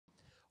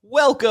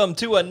Welcome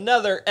to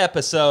another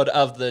episode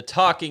of the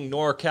Talking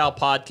NorCal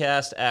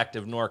podcast,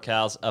 Active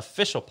NorCal's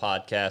official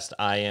podcast.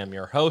 I am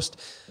your host,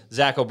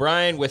 Zach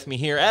O'Brien. With me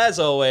here, as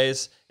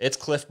always, it's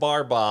Cliff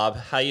Bar Bob.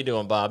 How you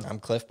doing, Bob? I'm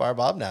Cliff Bar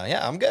Bob now.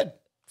 Yeah, I'm good.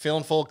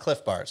 Feeling full of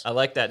Cliff Bars. I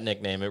like that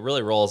nickname. It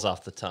really rolls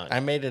off the tongue. I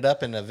made it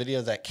up in a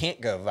video that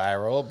can't go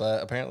viral,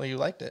 but apparently you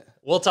liked it.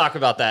 We'll talk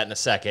about that in a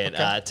second.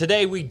 Okay.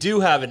 Today, we do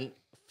have a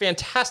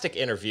fantastic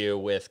interview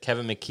with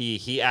Kevin McGee.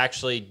 He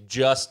actually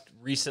just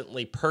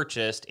recently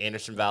purchased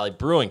Anderson Valley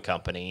Brewing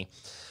Company,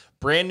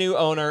 brand new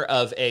owner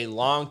of a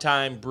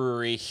longtime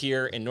brewery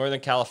here in Northern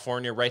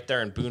California, right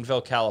there in Boonville,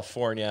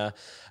 California.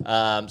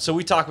 So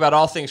we talk about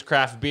all things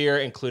craft beer,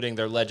 including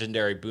their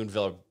legendary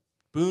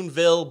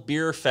Boonville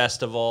Beer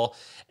Festival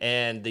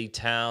and the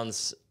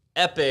town's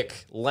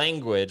epic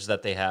language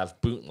that they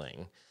have,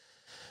 Bootling.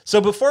 So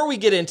before we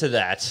get into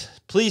that,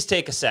 please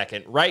take a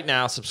second right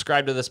now,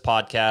 subscribe to this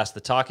podcast,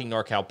 the Talking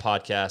NorCal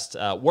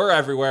podcast. We're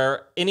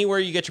everywhere, anywhere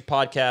you get your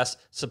podcast,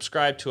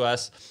 subscribe to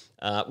us.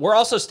 We're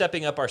also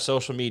stepping up our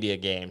social media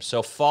game.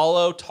 So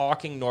follow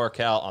Talking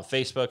NorCal on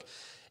Facebook,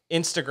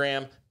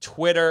 Instagram,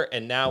 Twitter,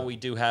 and now we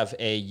do have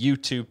a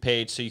YouTube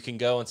page so you can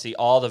go and see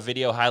all the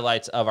video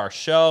highlights of our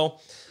show.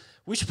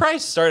 We should probably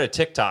start a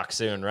TikTok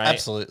soon, right?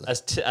 Absolutely.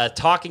 A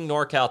Talking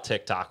NorCal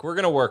TikTok. We're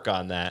going to work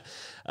on that.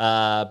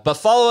 But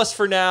follow us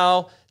for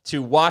now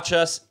to watch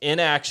us in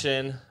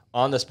action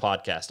on this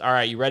podcast. All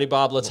right, you ready,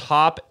 Bob? Let's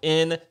hop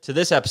into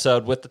this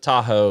episode with the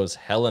Tahoe's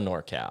Hella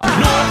NorCal.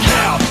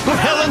 NorCal, we're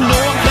hella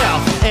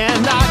NorCal,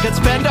 and I could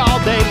spend all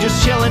day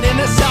just chilling in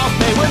the South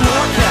Bay. We're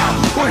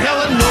NorCal, we're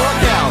hella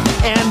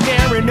NorCal, and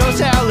Darren knows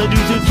how to do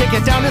kick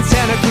it down in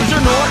Santa Cruz. We're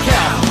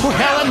NorCal, we're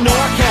hella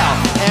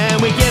NorCal,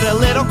 and we get a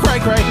little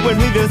cray-cray when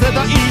we visit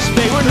the East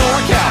Bay. We're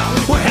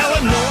NorCal, we're hella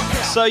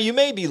NorCal. So you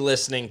may be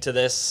listening to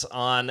this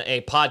on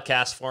a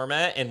podcast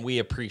format, and we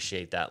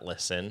appreciate that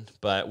listen,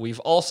 but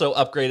we've also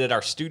upgraded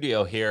our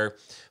studio here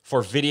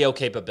for video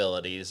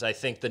capabilities. I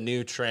think the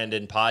new trend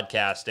in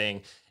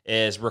podcasting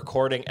is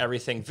recording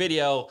everything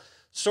video,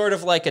 sort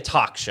of like a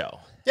talk show.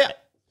 Yeah.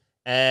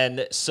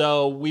 And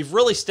so we've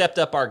really stepped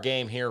up our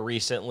game here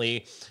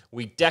recently.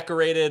 We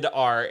decorated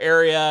our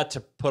area to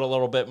put a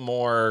little bit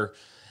more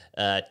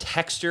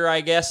texture,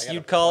 I guess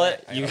you'd call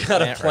it. You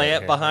got a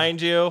plant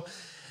behind you.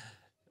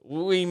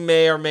 We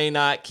may or may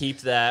not keep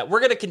that. We're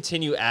going to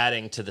continue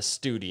adding to the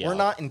studio. We're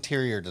not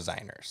interior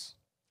designers.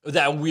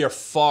 That we are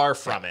far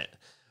from it.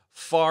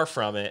 Far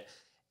from it.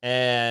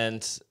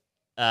 And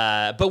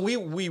but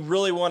we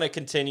really want to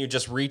continue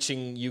just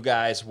reaching you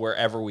guys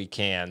wherever we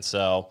can.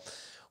 So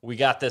we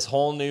got this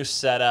whole new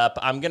setup.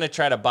 I'm going to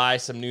try to buy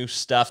some new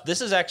stuff. This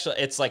is actually,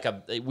 it's like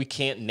we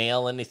can't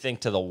nail anything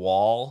to the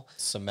wall.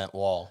 Cement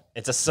wall.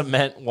 It's a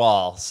cement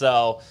wall.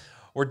 So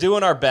we're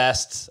doing our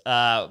best.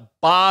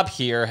 Bob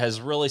here has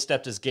really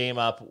stepped his game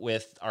up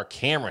with our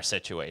camera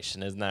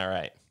situation. Isn't that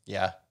right?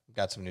 Yeah,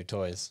 got some new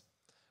toys.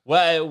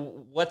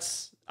 Well,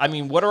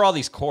 what are all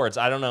these cords?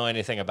 I don't know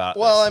anything about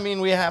Well, this. I mean,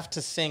 we have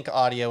to sync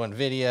audio and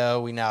video.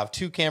 We now have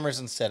two cameras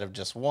instead of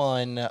just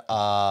one.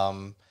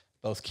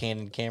 Both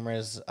Canon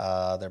cameras.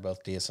 They're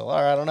both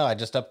DSLR. I don't know. I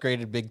just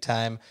upgraded big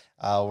time.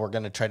 We're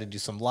going to try to do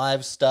some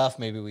live stuff.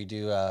 Maybe we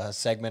do a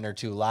segment or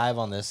two live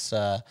on this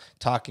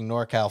Talking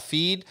NorCal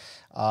feed.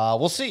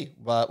 We'll see.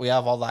 But we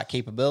have all that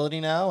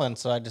capability now. And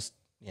so I just,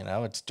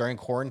 it's during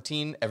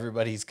quarantine.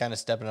 Everybody's kind of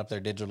stepping up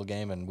their digital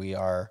game, and we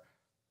are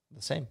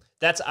the same.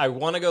 I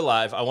want to go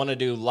live. I want to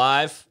do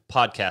live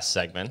podcast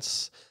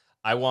segments.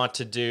 I want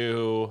to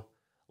do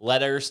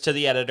letters to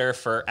the editor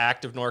for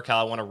Active NorCal.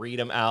 I want to read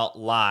them out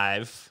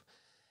live.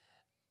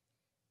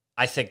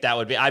 I think that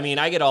would be,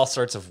 I get all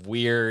sorts of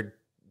weird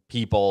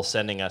people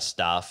sending us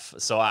stuff.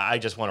 So I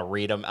just want to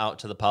read them out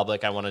to the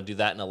public. I want to do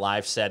that in a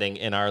live setting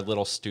in our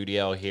little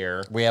studio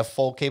here. We have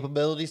full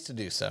capabilities to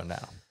do so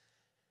now.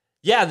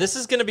 Yeah, this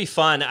is going to be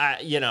fun.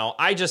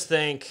 I just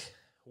think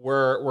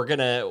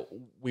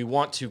we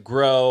want to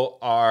grow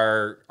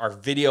our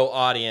video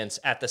audience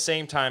at the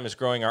same time as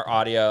growing our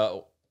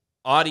audio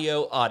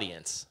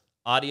audience.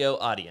 Audio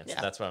audience. Yeah.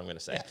 That's what I'm going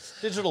to say. Yeah.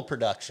 Digital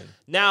production.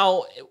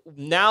 Now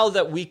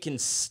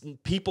that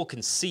people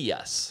can see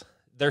us,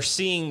 they're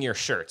seeing your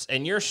shirts,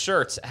 and your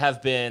shirts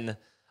have been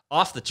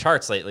off the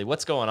charts lately.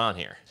 What's going on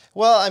here?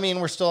 Well,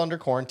 we're still under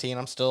quarantine.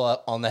 I'm still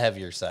up on the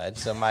heavier side.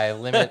 So my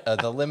limit,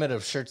 the limit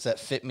of shirts that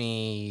fit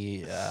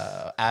me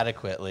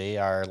adequately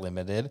are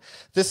limited.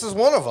 This is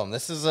one of them.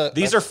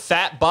 These are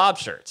Fat Bob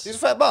shirts. These are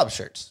Fat Bob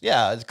shirts.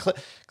 Yeah. It's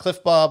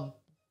Cliff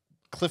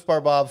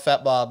Bar Bob,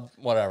 Fat Bob,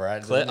 whatever.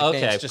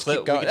 Okay. Just Cliff,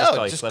 keep going.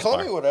 just call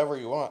me whatever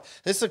you want.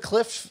 This is a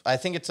Cliff. I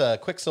think it's a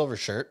Quicksilver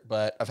shirt,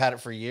 but I've had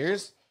it for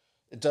years.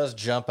 It does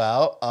jump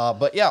out.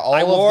 But yeah,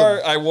 I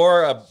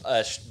wore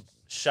a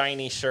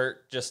shiny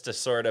shirt just to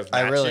sort of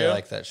match I really you.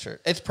 like that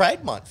shirt. It's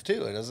Pride Month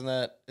too. Isn't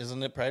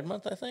it Pride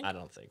Month, I think? I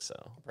don't think so.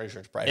 I'm pretty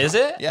sure it's Pride Month. Is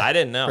it? Yeah. I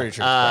didn't know. Pretty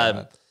sure it's Pride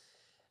Month.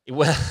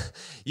 Well,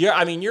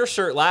 your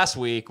shirt last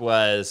week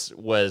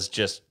was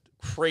just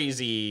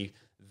crazy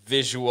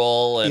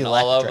visual and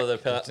all over the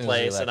It's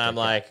place, and I'm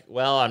electric, like,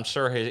 well, I'm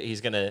sure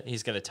he's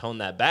gonna tone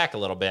that back a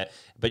little bit.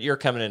 But you're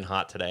coming in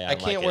hot today. I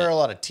can't wear a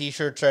lot of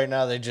t-shirts right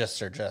now. They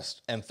just are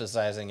just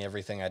emphasizing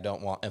everything I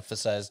don't want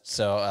emphasized.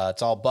 So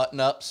it's all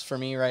button-ups for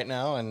me right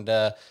now, and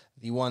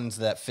the ones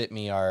that fit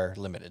me are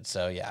limited.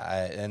 So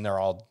yeah, and they're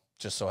all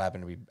just so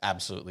happen to be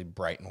absolutely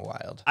bright and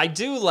wild. I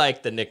do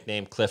like the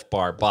nickname Cliff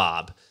Bar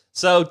Bob.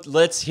 So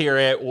let's hear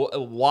it.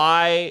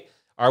 Why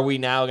are we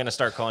now going to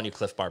start calling you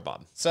Cliff Bar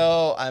Bob?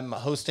 So I'm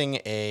hosting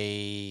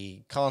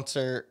a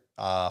concert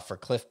for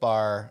Cliff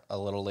Bar a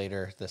little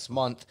later this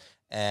month.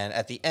 And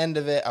at the end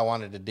of it, I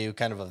wanted to do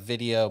kind of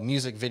a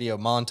music video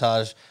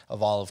montage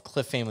of all of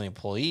Cliff family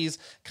employees,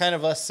 kind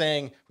of us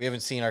saying, we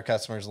haven't seen our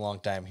customers in a long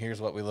time. Here's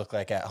what we look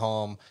like at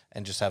home,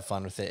 and just have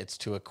fun with it. It's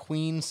to a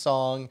Queen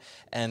song.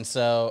 And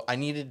so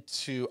I'm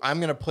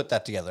going to put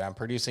that together. I'm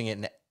producing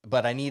it,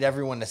 but I need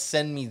everyone to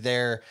send me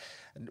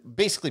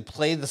basically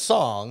play the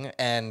song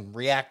and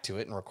react to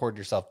it and record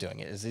yourself doing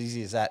it. As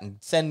easy as that, and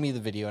send me the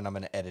video, and I'm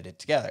going to edit it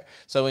together.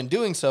 So in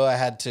doing so, I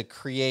had to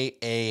create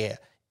a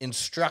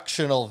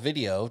instructional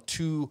video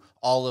to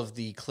all of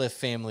the Cliff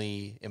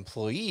family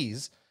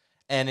employees.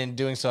 And in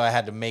doing so, I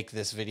had to make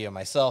this video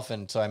myself.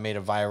 And so I made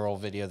a viral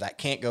video that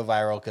can't go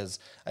viral because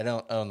I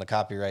don't own the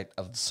copyright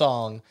of the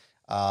song.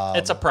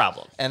 It's a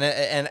problem. And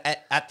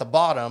at the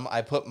bottom,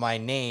 I put my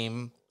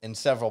name in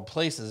several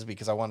places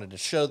because I wanted to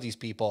show these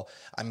people,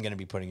 I'm going to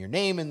be putting your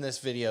name in this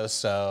video.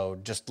 So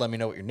just let me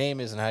know what your name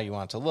is and how you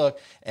want it to look.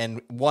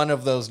 And one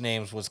of those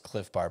names was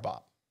Cliff Bar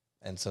Bob.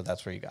 And so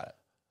that's where you got it.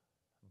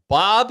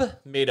 Bob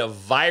made a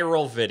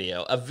viral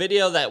video, a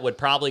video that would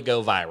probably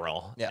go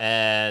viral,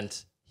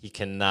 and he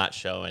cannot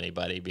show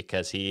anybody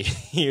because he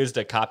used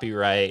a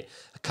copyrighted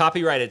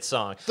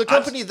song. The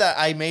company that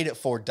I made it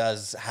for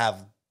does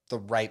have the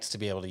rights to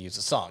be able to use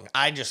a song.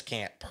 I just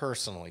can't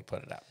personally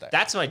put it out there.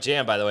 That's my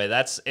jam, by the way.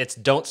 It's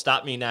 "Don't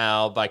Stop Me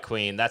Now" by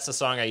Queen. That's the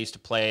song I used to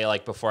play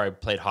like before I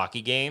played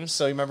hockey games.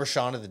 So you remember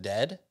Shaun of the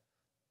Dead?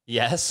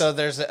 Yes. So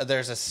there's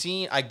a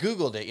scene. I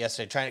Googled it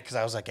yesterday because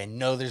I was like, I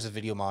know there's a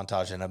video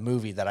montage in a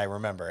movie that I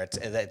remember.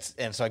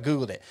 And so I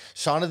Googled it.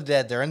 Shaun of the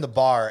Dead. They're in the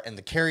bar and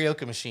the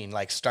karaoke machine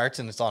like starts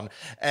and it's on.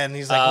 And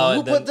he's like, well,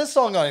 who put this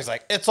song on? He's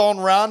like, it's on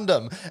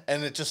random.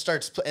 And it just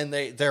starts. And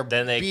they're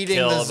beating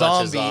the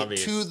zombie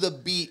to the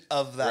beat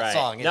of that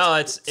song.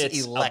 It's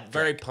a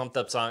very pumped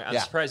up song. I'm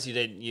surprised you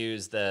didn't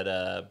use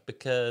that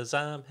because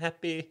I'm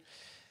happy.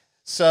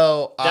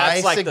 So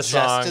that's I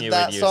suggested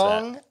that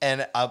song,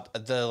 and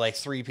the like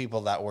three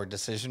people that were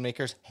decision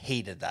makers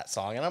hated that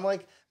song, and I'm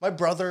like, my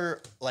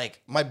brother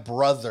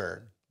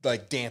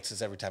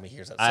dances every time he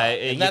hears that song,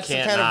 and that's the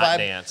kind of vibe.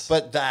 Dance.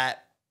 But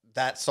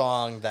that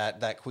song,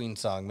 that Queen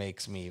song,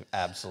 makes me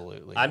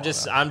absolutely. I'm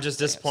just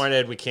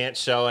disappointed we can't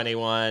show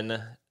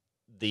anyone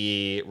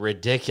the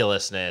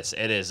ridiculousness.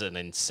 It is an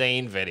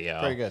insane video.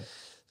 Pretty good.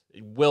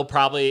 Would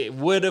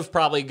have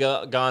probably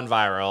gone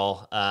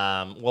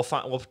viral.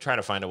 We'll try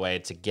to find a way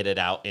to get it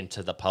out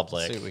into the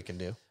public. See what we can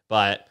do.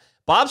 But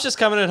Bob's just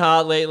coming in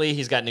hot lately.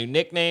 He's got new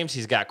nicknames.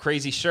 He's got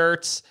crazy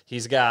shirts.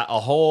 He's got a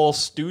whole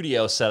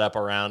studio set up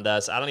around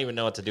us. I don't even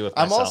know what to do with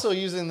myself. I'm also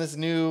using this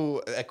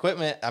new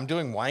equipment. I'm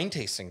doing wine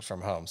tastings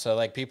from home. So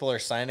like people are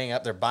signing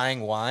up, they're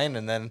buying wine,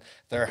 and then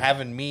they're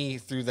having me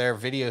through their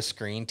video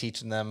screen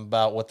teaching them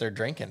about what they're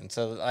drinking.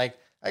 So like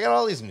I got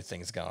all these new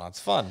things going on. It's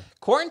fun.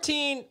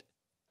 Quarantine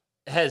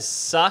has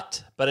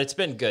sucked, but it's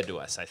been good to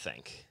us, I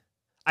think.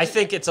 I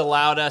think it's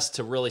allowed us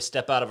to really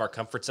step out of our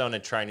comfort zone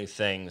and try new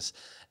things.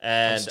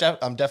 And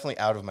I'm definitely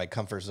out of my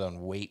comfort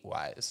zone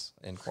weight-wise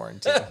in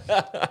quarantine.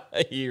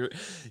 You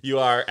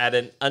are at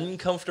an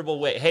uncomfortable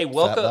weight. Hey,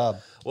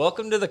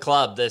 welcome to the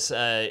club. This,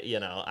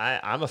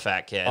 I'm a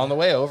fat kid. On the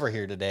way over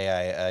here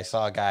today, I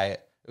saw a guy.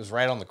 It was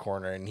right on the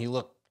corner, and he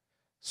looked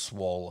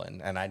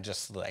swollen. And I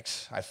just I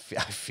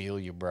feel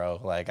you, bro.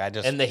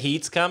 And the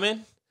heat's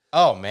coming.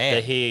 Oh man,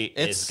 the heat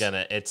it's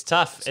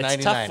tough.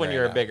 It's tough when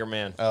you're a bigger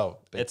man. Oh,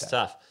 it's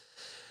tough.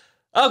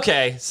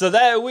 Okay, so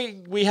that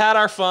we had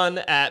our fun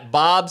at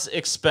Bob's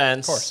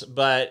expense, of course.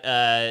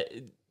 But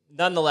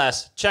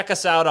nonetheless, check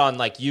us out on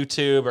like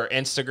YouTube or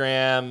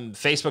Instagram,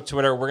 Facebook,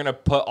 Twitter. We're gonna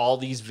put all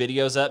these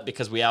videos up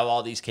because we have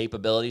all these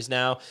capabilities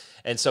now,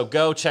 and so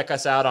go check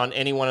us out on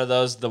any one of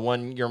those, the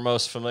one you're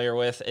most familiar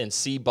with, and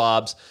see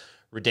Bob's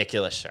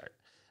ridiculous shirt.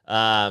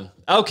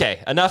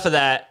 Okay, enough of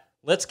that.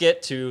 Let's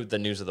get to the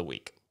news of the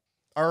week.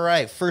 All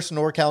right, first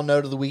NorCal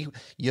note of the week.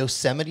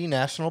 Yosemite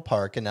National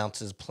Park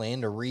announces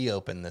plan to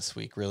reopen this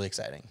week. Really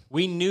exciting.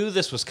 We knew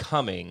this was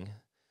coming,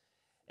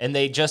 and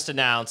they just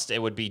announced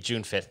it would be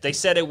June 5th. They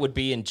said it would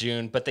be in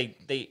June, but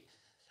they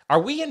are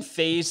we in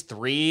phase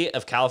 3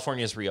 of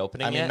California's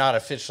reopening yet? Not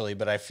officially,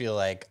 but I feel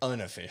like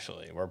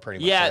unofficially we're pretty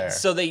much there.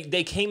 So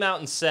they came out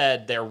and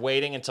said they're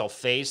waiting until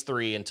phase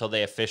 3 until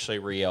they officially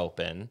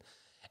reopen.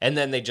 And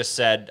then they just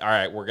said, all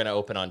right, we're going to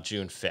open on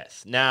June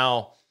 5th.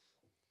 Now,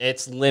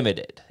 it's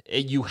limited.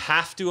 You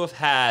have to have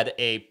had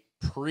a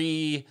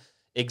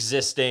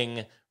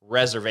pre-existing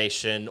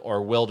reservation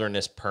or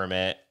wilderness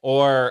permit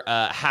or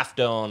half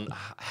dome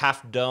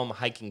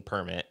hiking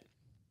permit.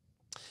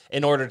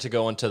 in order to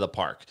go into the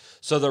park.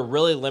 So they're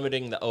really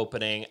limiting the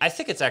opening. I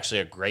think it's actually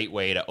a great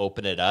way to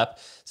open it up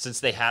since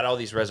they had all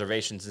these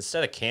reservations.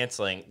 Instead of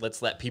canceling,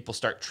 let's let people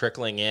start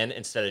trickling in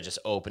instead of just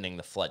opening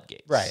the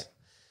floodgates. Right.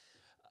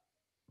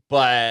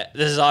 But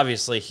this is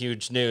obviously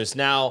huge news.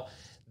 Now,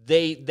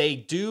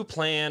 they do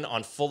plan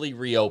on fully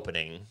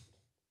reopening.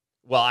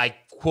 Well, I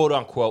quote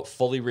unquote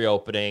fully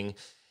reopening.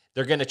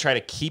 They're going to try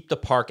to keep the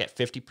park at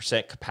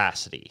 50%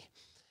 capacity.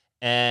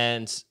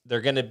 And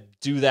they're going to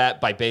do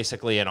that by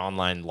basically an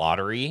online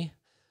lottery.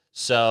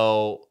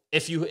 So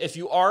if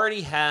you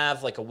already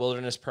have like a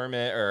wilderness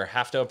permit or a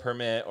half-dome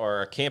permit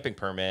or a camping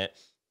permit,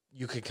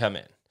 you could come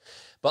in.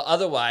 But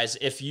otherwise,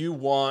 if you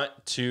want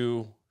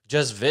to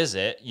just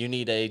visit, you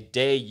need a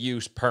day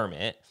use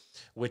permit,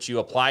 which you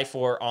apply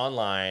for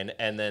online,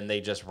 and then they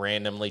just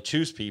randomly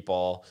choose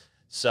people.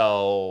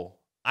 So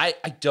I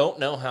don't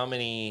know how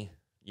many...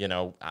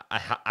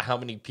 how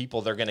many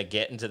people they're going to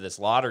get into this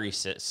lottery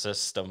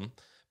system.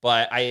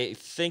 But I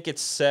think it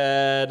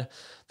said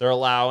they're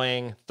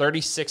allowing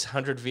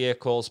 3,600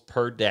 vehicles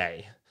per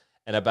day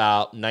and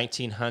about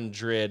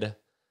 1,900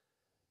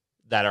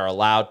 that are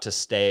allowed to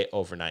stay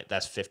overnight.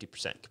 That's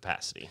 50%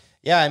 capacity.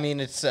 Yeah, I mean,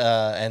 it's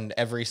and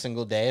every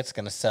single day it's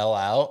going to sell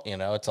out.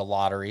 It's a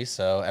lottery,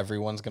 so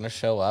everyone's going to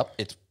show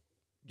up.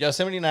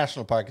 Yosemite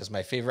National Park is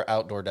my favorite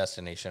outdoor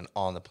destination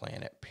on the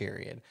planet,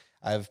 period.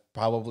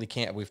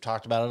 We've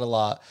talked about it a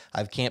lot.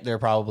 I've camped there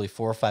probably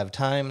 4 or 5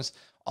 times,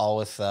 all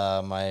with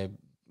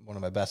one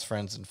of my best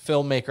friends and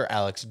filmmaker,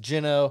 Alex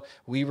Gino.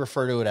 We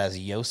refer to it as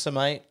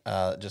Yosemite.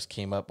 It just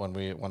came up when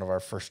one of our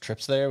first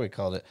trips there. We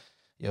called it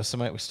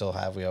Yosemite.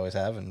 We always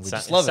have, and we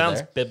just love it there.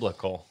 Sounds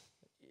biblical.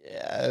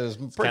 Yeah, it was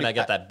pretty... Kind of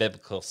got that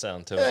biblical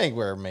sound to it. I think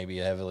we're maybe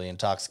heavily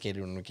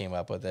intoxicated when we came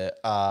up with it.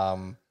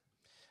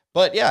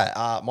 But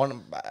yeah,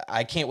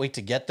 I can't wait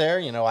to get there.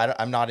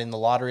 I'm not in the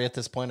lottery at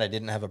this point. I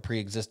didn't have a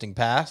pre-existing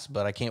pass,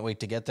 but I can't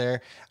wait to get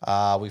there.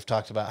 We've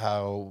talked about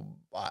how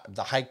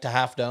the hike to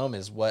Half Dome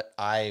is what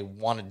I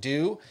want to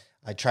do.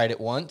 I tried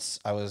it once.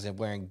 I was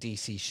wearing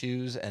DC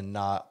shoes and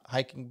not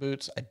hiking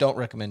boots. I don't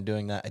recommend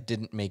doing that. I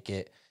didn't make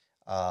it.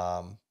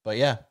 But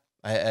yeah,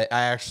 I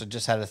actually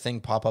just had a thing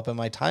pop up in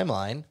my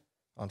timeline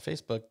on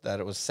Facebook that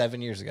it was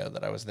 7 years ago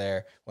that I was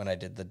there when I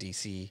did the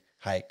DC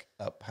hike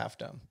up Half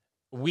Dome.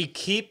 We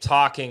keep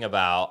talking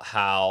about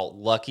how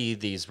lucky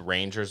these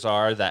rangers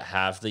are that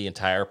have the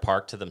entire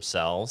park to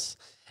themselves.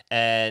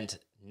 And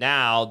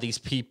now these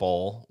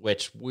people,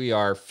 which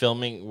we're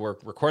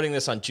recording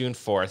this on June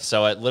 4th,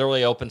 so it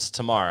literally opens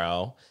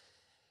tomorrow.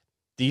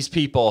 These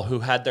people who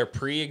had their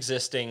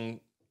pre-existing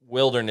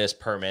wilderness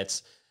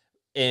permits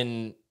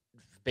in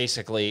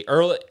basically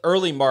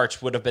early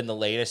March would have been the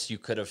latest you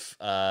could have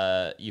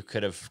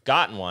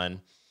gotten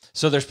one.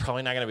 So there's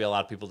probably not going to be a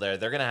lot of people there.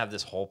 They're going to have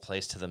this whole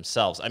place to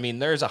themselves. I mean,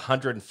 there's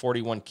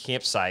 141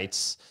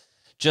 campsites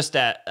just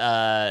at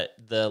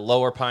the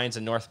Lower Pines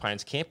and North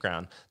Pines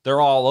campground. They're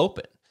all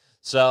open.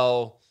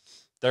 So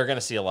they're going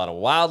to see a lot of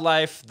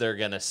wildlife. They're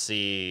going to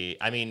see,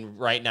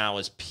 right now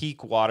is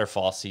peak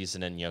waterfall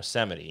season in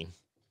Yosemite.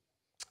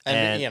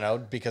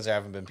 And because there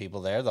haven't been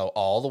people there, though,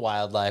 all the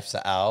wildlife's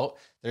out.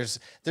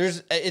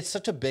 It's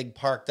such a big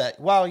park that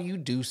while you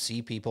do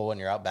see people when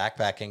you're out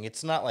backpacking,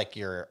 it's not like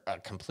you're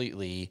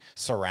completely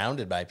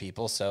surrounded by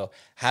people. So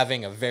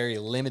having a very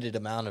limited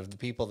amount of the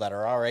people that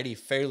are already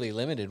fairly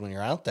limited when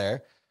you're out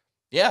there,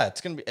 yeah, it's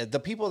going to be the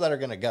people that are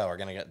going to go are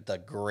going to get the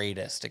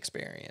greatest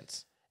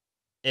experience.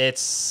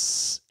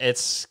 It's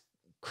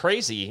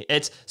crazy.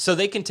 So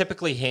they can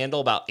typically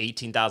handle about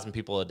 18,000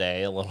 people a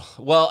day.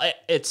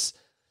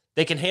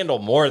 They can handle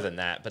more than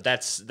that, but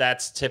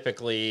that's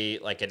typically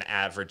like an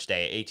average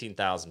day,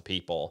 18,000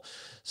 people.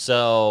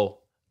 So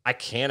I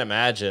can't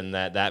imagine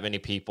that many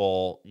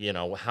people,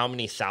 how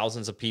many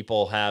thousands of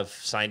people have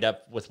signed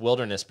up with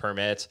wilderness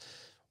permits?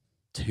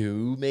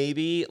 2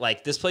 maybe?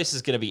 Like this place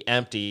is going to be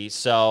empty.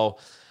 So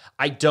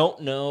I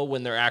don't know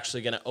when they're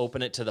actually going to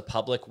open it to the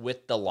public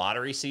with the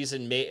lottery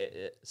system,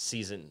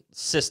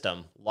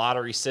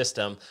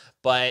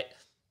 but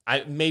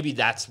maybe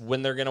that's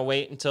when they're going to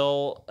wait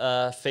until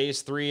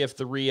phase 3 of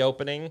the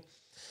reopening.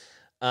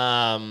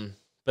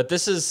 But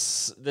this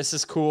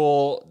is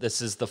cool.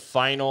 This is the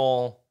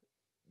final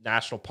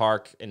national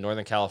park in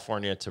Northern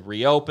California to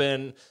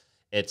reopen.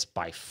 It's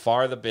by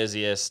far the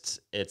busiest.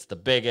 It's the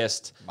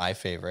biggest. My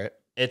favorite.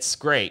 It's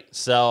great.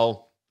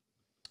 So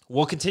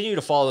we'll continue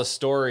to follow the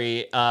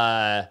story.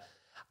 I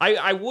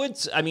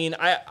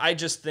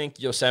just think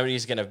Yosemite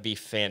is going to be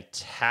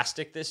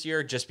fantastic this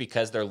year just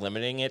because they're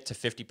limiting it to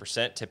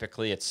 50%.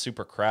 Typically, it's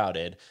super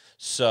crowded.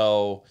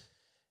 So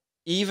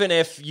even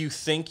if you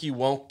think you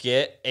won't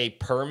get a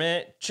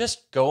permit,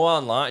 just go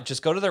online.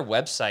 Just go to their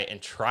website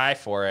and try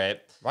for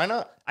it. Why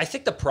not? I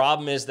think the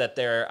problem is that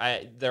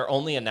they're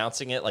only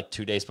announcing it like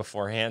 2 days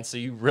beforehand. So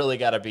you really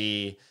got to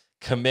be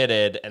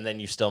committed, and then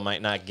you still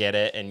might not get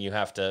it, and you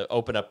have to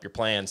open up your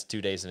plans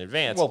 2 days in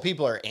advance. Well,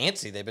 people are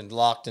antsy. They've been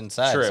locked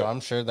inside, True. So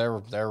I'm sure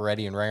they're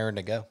ready and raring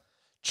to go.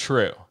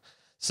 True.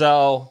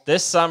 So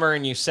this summer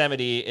in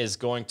Yosemite is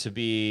going to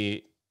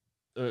be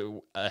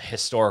a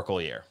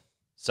historical year.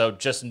 So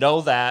just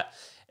know that.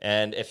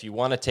 And if you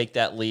want to take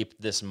that leap,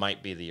 this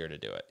might be the year to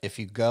do it. If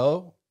you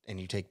go and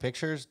you take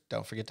pictures,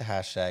 don't forget to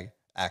hashtag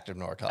Active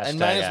NorCal. And Hashtag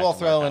might as well Active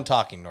throw NorCal. in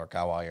Talking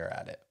NorCal while you're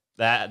at it.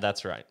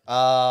 That's right.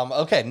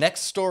 Okay,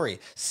 next story.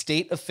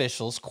 State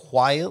officials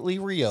quietly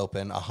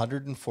reopen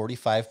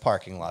 145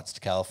 parking lots to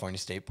California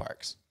state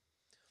parks.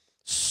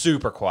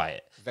 Super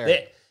quiet.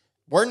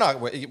 We're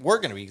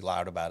going to be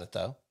loud about it,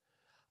 though.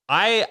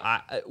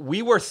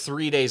 We were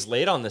 3 days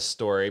late on this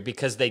story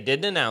because they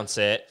didn't announce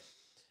it.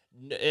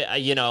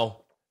 You know,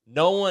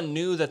 no one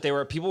knew that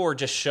people were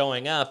just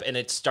showing up, and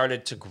it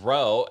started to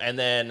grow. And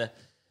then,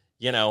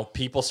 you know,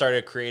 people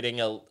started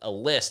creating a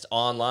list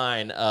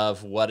online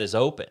of what is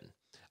open.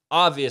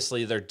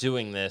 Obviously, they're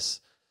doing this.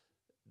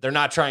 They're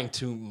not trying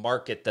to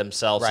market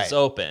themselves as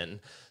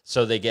open,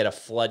 so they get a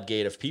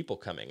floodgate of people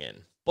coming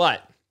in.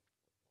 But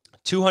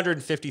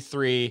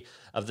 253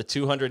 of the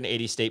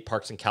 280 state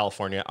parks in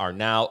California are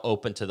now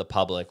open to the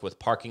public, with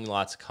parking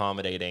lots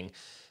accommodating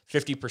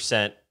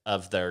 50%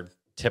 of their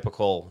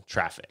typical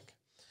traffic.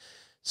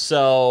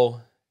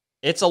 So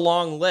it's a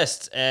long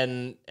list,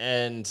 and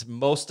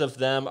most of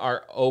them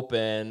are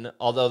open,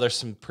 although there's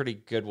some pretty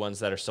good ones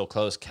that are still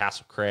closed.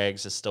 Castle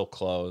Craig's is still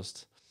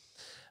closed.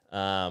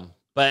 But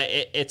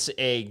it's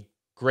a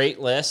great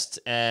list,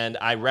 and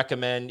I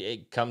recommend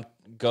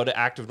go to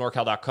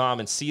activenorcal.com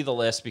and see the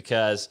list,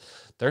 because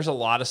there's a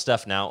lot of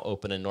stuff now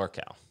open in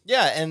NorCal.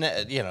 Yeah, and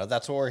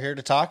that's what we're here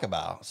to talk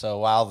about. So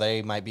while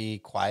they might be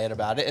quiet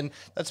about it, and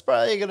that's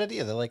probably a good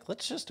idea. They're like,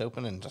 let's just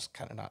open and just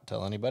kind of not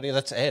tell anybody.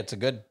 It's a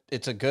good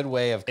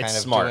way of kind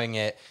of doing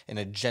it in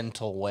a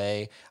gentle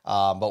way.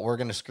 But we're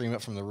going to scream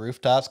it from the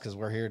rooftops, because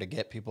we're here to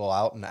get people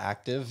out and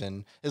active.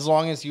 And as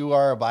long as you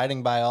are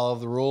abiding by all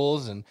of the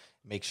rules and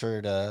make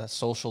sure to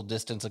social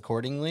distance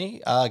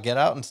accordingly, get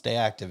out and stay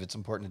active. It's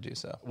important to do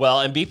so.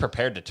 Well, and be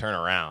prepared to turn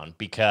around,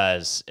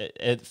 because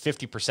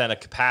 50% of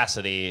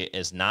capacity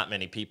is not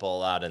many people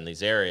allowed in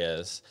these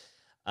areas.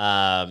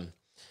 But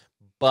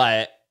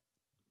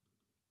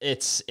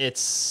it's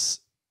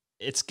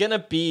going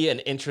to be an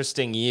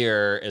interesting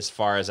year as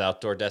far as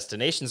outdoor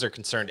destinations are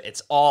concerned.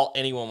 It's all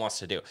anyone wants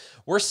to do.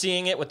 We're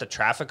seeing it with the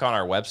traffic on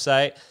our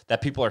website,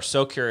 that people are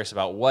so curious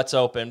about what's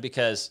open,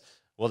 because,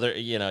 well,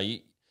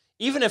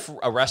 even if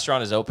a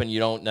restaurant is open, you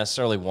don't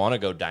necessarily want to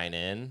go dine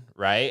in,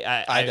 right?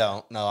 I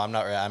don't. No, I'm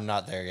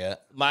not there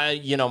yet.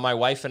 My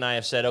wife and I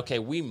have said, okay,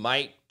 we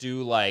might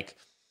do like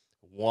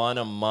one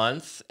a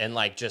month, and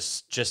like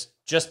just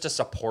to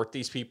support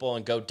these people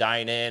and go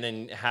dine in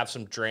and have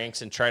some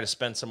drinks and try to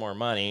spend some more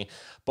money.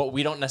 But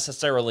we don't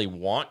necessarily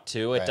want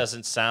to. It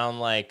doesn't sound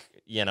like,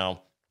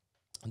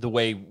 the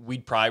way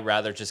we'd probably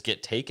rather just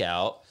get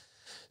takeout.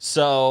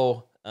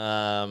 So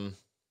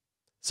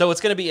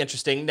it's going to be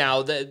interesting.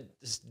 Now,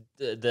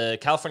 the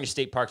California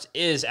State Parks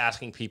is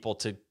asking people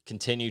to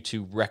continue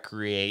to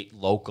recreate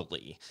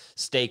locally,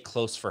 stay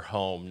close for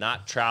home,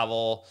 not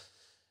travel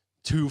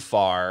too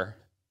far,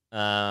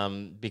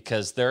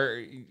 because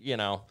they're,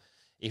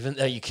 even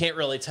though you can't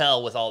really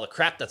tell with all the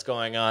crap that's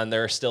going on,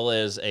 there still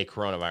is a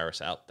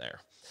coronavirus out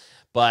there.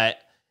 But,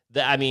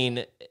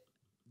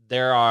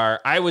 there are,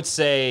 I would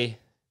say,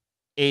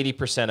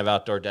 80% of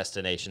outdoor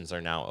destinations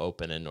are now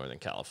open in Northern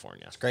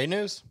California. It's great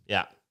news.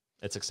 Yeah.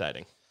 It's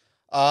exciting.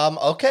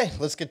 Okay,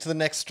 let's get to the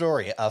next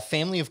story. A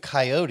family of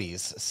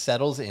coyotes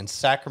settles in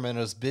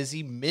Sacramento's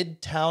busy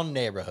Midtown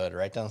neighborhood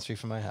right down the street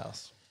from my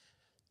house.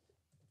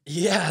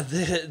 Yeah,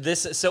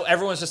 so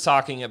everyone's just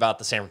talking about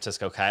the San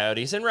Francisco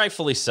coyotes, and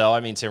rightfully so.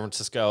 San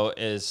Francisco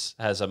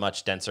has a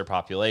much denser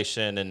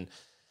population, and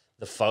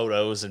the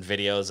photos and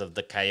videos of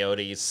the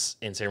coyotes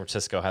in San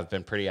Francisco have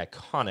been pretty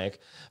iconic.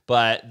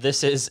 But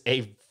this is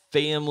a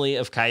family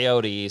of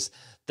coyotes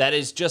that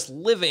is just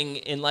living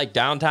in like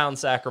downtown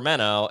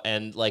Sacramento,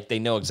 and like they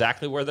know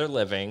exactly where they're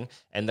living,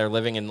 and they're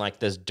living in like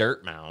this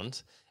dirt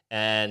mound.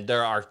 And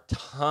there are a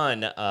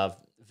ton of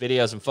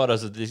videos and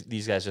photos of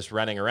these guys just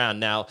running around.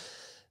 Now,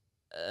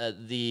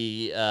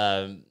 the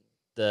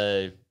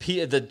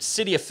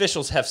city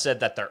officials have said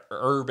that they're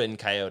urban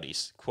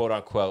coyotes, quote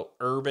unquote,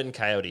 urban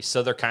coyotes.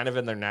 So they're kind of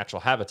in their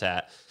natural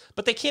habitat,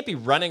 but they can't be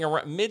running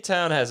around.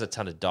 Midtown has a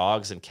ton of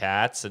dogs and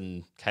cats,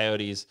 and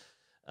coyotes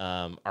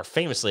are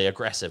famously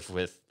aggressive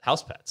with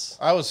house pets.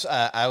 I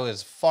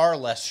was far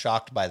less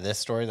shocked by this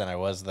story than I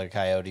was the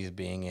coyotes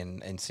being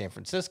in San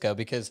Francisco,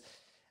 because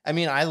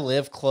I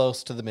live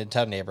close to the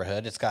Midtown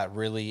neighborhood.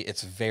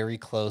 It's very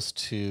close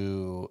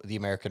to the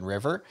American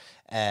River,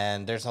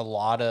 and there's a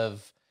lot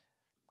of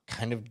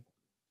homeless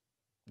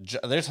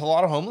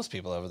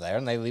people over there,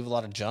 and they leave a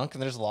lot of junk,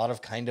 and there's a lot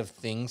of kind of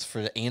things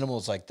for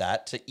animals like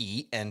that to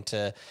eat, and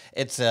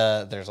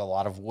there's a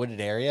lot of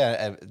wooded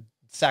area.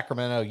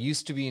 Sacramento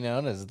used to be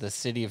known as the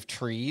city of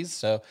trees,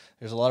 so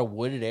there's a lot of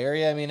wooded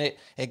area.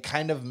 It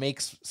kind of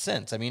makes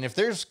sense. If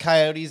there's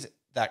coyotes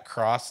that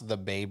cross the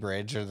Bay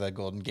Bridge or the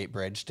Golden Gate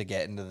Bridge to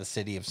get into the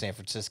city of San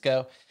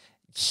Francisco,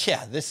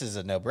 yeah, this is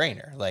a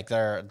no-brainer. Like,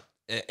 they're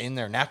in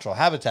their natural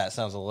habitat.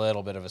 Sounds a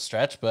little bit of a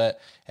stretch,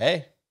 but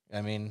hey,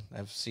 I mean,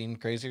 I've seen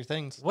crazier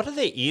things. What are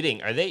they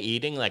eating? Are they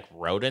eating like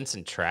rodents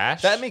and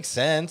trash? That makes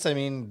sense. I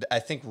mean, I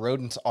think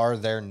rodents are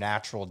their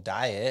natural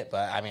diet,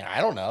 but I mean,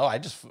 I don't know. I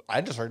just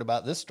heard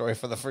about this story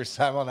for the first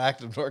time on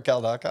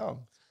ActiveNorCal.com.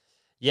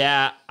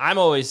 Yeah, I'm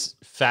always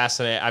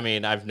fascinated. I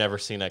mean, I've never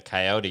seen a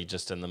coyote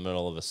just in the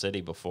middle of a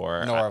city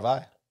before. Nor have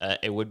I.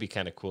 It would be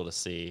kind of cool to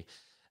see.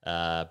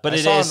 But I it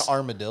saw is an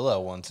armadillo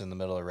once in the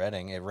middle of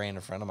Reading. It ran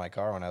in front of my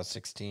car when I was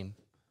 16.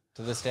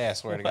 To this day, I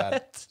swear to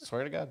God.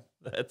 Swear to God.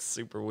 That's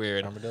super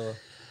weird. Armadillo.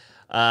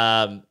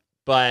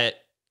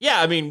 But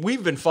yeah, I mean,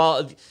 we've been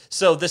following.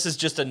 So this is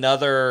just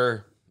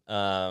another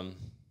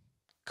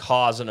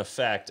cause and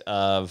effect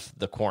of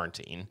the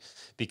quarantine,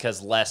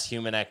 because less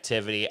human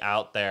activity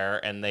out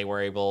there, and they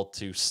were able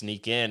to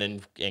sneak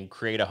in and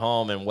create a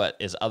home in what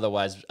is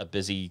otherwise a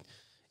busy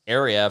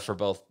area for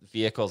both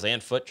vehicles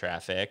and foot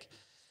traffic.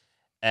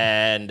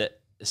 And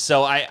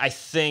so I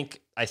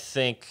think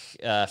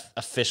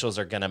officials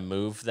are going to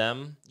move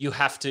them. You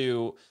have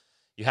to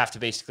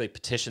basically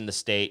petition the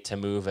state to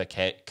move a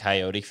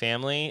coyote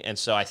family. And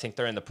so I think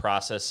they're in the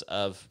process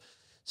of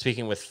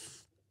speaking with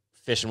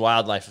Fish and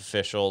Wildlife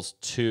officials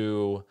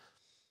to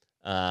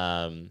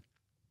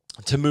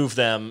move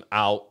them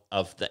out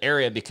of the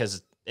area,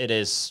 because it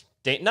is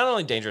not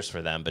only dangerous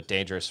for them, but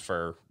dangerous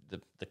for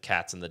the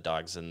cats and the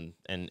dogs and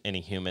any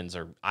humans,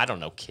 or I don't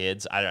know,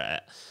 kids.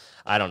 I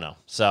don't know.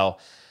 So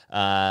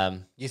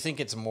you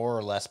think it's more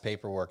or less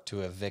paperwork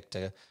to evict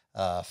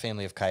a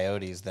family of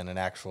coyotes than an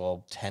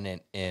actual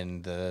tenant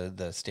in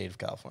the state of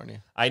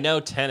California? I know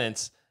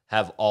tenants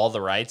have all the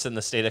rights in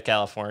the state of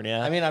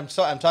California. I mean, I'm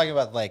talking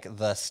about like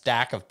the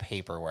stack of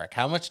paperwork.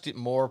 How much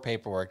more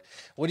paperwork?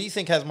 What do you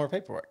think has more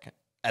paperwork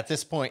at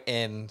this point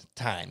in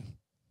time?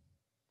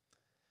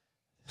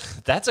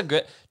 That's a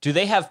good. Do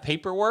they have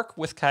paperwork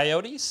with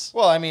coyotes?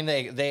 Well, I mean,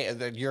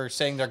 you're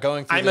saying they're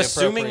going through. I'm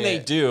assuming they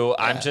do.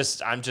 Yeah.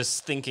 I'm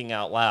just thinking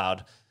out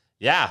loud.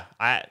 Yeah,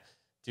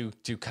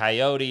 do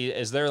coyote?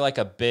 Is there like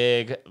a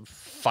big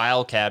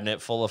file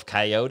cabinet full of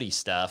coyote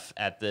stuff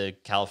at the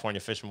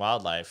California Fish and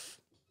Wildlife?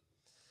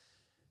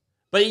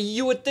 But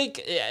you would think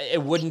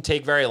it wouldn't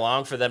take very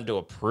long for them to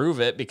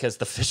approve it, because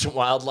the Fish and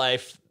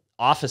Wildlife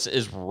office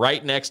is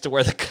right next to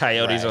where the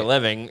coyotes are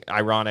living,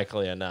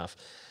 ironically enough.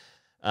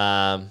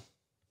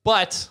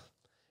 But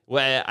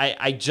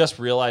I just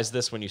realized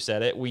this when you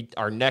said it.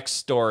 Our next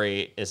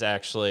story is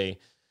actually,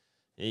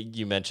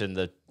 you mentioned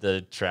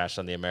the trash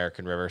on the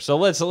American River. So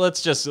let's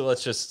just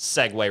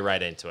segue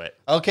right into it.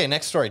 Okay,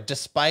 next story.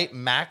 Despite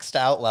maxed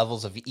out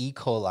levels of E.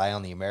 coli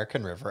on the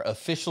American River,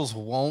 officials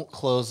won't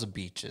close the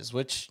beaches,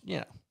 which,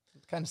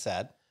 kind of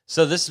sad.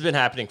 So this has been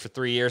happening for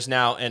 3 years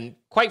now, and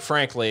quite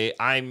frankly,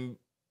 I'm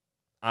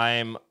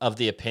of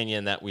the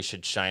opinion that we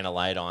should shine a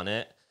light on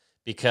it,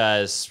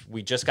 because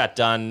we just got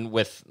done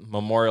with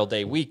Memorial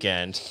Day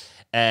weekend,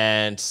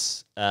 and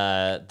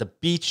the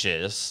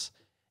beaches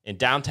in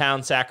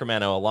downtown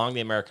Sacramento along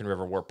the American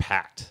River were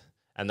packed,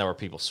 and there were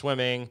people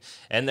swimming,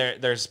 and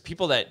there's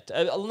people that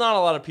not a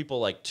lot of people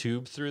like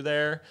tube through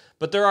there,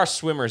 but there are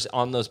swimmers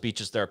on those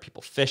beaches. There are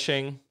people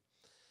fishing.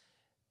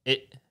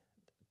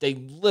 They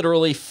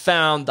literally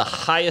found the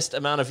highest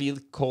amount of E.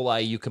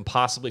 coli you can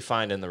possibly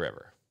find in the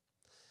river,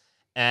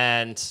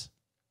 and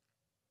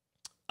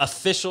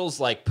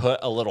officials put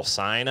a little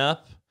sign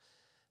up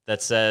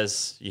that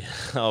says,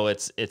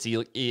 there's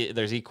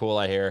E.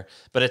 coli here,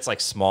 but it's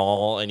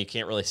small and you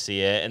can't really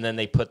see it. And then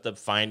they put the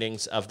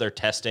findings of their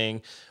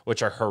testing,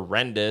 which are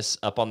horrendous,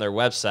 up on their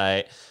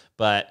website.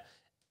 But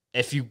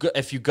if you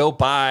go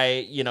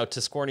by, to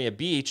Scornia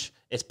Beach,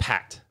 it's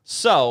packed.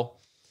 So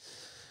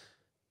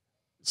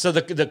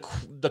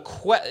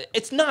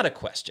it's not a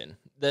question.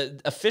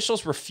 The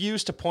officials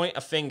refuse to point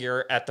a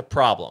finger at the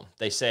problem.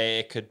 They say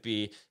it could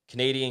be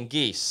Canadian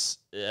geese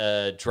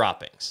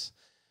droppings.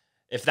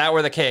 If that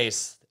were the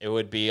case, it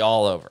would be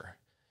all over.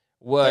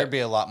 There'd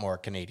be a lot more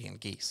Canadian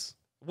geese.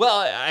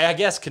 Well, I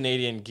guess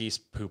Canadian geese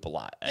poop a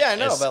lot. Yeah, I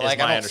know, but I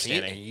don't see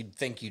it. You'd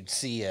think you'd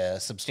see a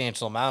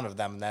substantial amount of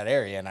them in that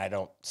area, and I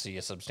don't see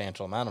a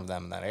substantial amount of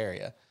them in that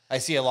area. I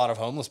see a lot of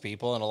homeless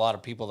people and a lot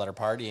of people that are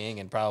partying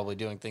and probably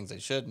doing things they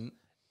shouldn't.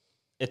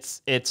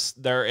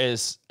 There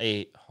is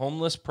a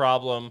homeless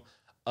problem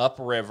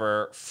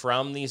upriver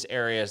from these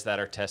areas that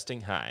are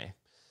testing high.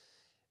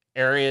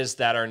 Areas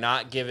that are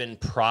not given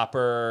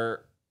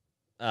proper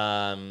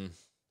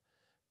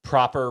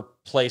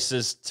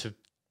places to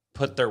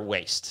put their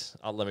waste.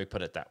 Let me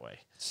put it that way.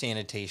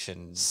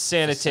 Sanitation.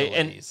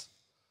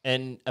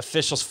 And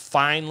officials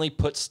finally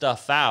put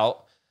stuff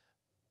out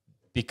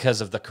because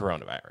of the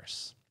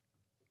coronavirus.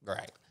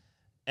 Right.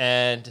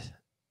 And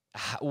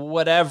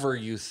whatever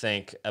you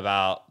think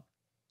about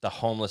the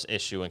homeless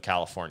issue in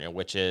California,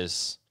 which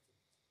is,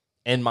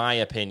 in my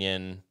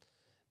opinion,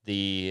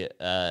 the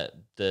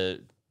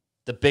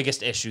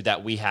biggest issue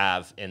that we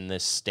have in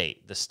this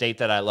state, the state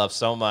that I love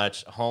so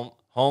much,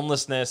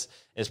 homelessness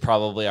is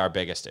probably our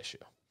biggest issue.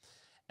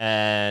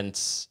 And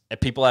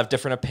people have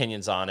different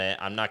opinions on it.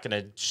 I'm not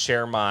going to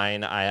share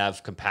mine. I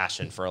have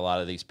compassion for a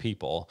lot of these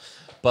people,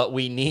 but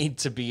we need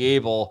to be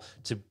able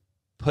to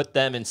put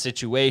them in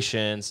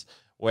situations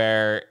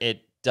where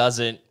it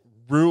doesn't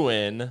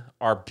ruin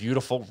our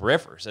beautiful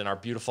rivers and our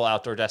beautiful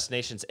outdoor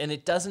destinations. And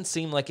it doesn't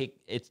seem like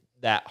it's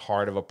that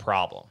hard of a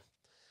problem,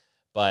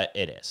 but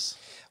it is.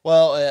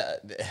 Well,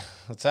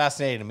 what's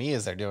fascinating to me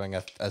is they're doing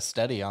a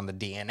study on the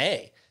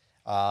DNA.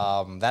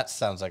 That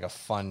sounds like a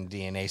fun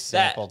DNA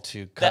sample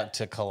to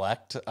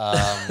collect.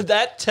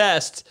 That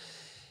test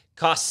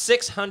costs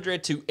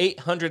 $600,000 to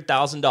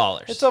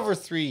 $800,000. It's over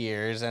 3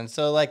 years, and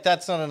so like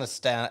that's not an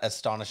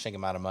astonishing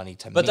amount of money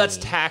to me. But that's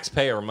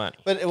taxpayer money.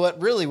 But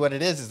what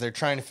it is they're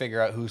trying to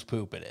figure out whose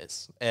poop it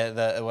is.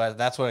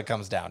 That's what it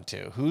comes down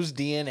to. Whose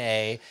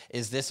DNA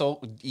is this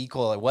E.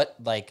 coli? What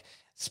like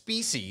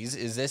species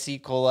is this E.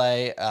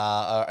 coli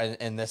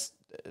and this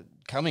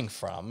coming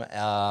from?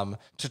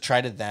 To try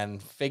to then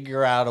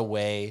figure out a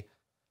way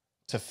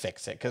to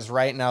fix it, because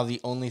right now the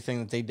only thing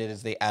that they did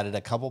is they added a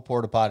couple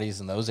porta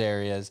potties in those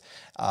areas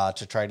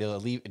to try to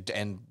alleviate.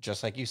 And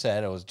just like you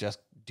said, it was just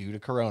due to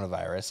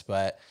coronavirus,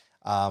 but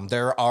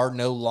there are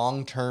no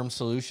long-term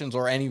solutions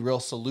or any real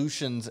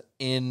solutions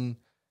in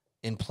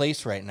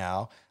place right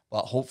now.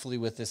 But hopefully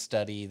with this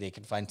study they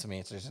can find some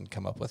answers and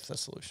come up with a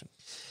solution.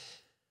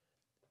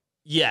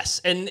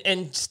 Yes, and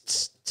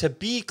to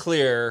be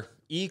clear,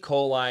 E.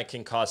 coli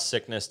can cause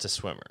sickness to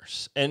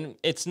swimmers, and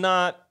it's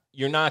not.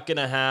 You're not going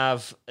to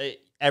have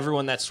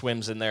everyone that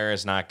swims in there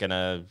is not going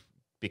to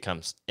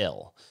become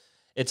ill.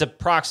 It's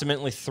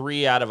approximately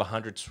 3 out of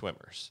 100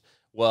 swimmers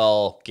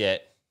will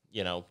get,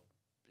 not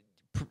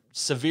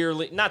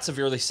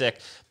severely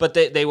sick, but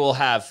they will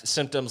have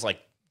symptoms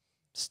like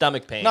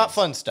stomach pain. Not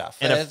fun stuff.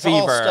 And it's a fever.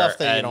 All stuff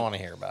that you don't want to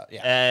hear about.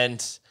 Yeah.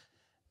 And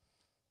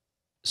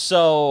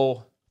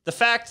so the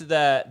fact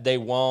that they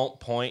won't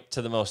point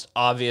to the most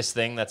obvious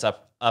thing that's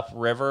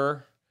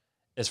upriver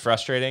is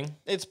frustrating.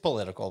 It's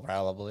political,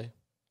 probably.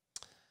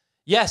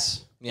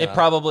 Yes, it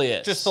probably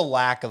is. Just the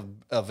lack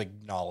of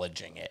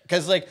acknowledging it.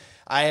 Because, like,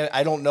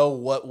 I don't know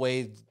what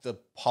way the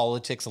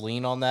politics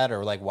lean on that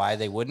or, like, why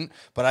they wouldn't.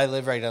 But I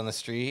live right down the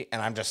street,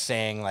 and I'm just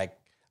saying, like,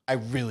 I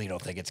really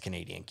don't think it's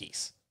Canadian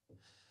geese.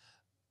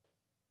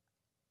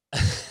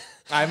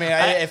 I mean,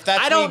 if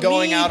that's me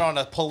going out on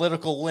a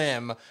political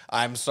limb,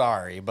 I'm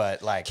sorry.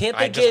 But, like,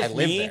 I live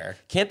there.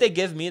 Can't they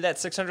give me that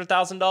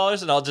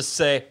 $600,000 and I'll just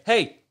say,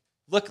 hey,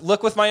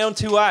 Look with my own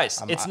 2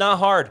 eyes. It's not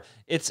hard.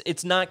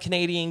 It's not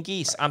Canadian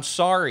geese. Right. I'm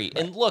sorry.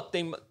 Right. And look,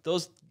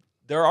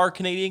 there are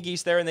Canadian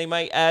geese there, and they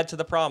might add to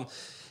the problem.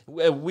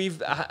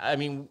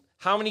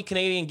 How many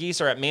Canadian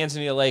geese are at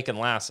Manzanita Lake and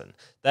Lassen?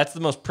 That's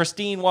the most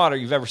pristine water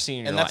you've ever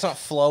seen in your life. And that's not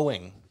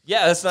flowing.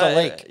 Yeah, that's not a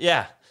lake.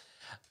 Yeah.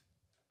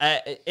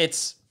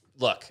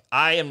 Look,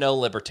 I am no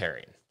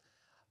libertarian,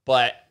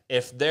 but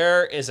if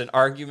there is an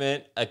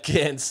argument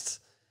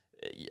against,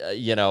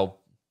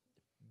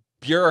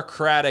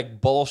 bureaucratic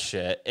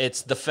bullshit,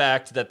 it's the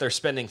fact that they're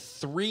spending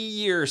 3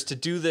 years to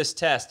do this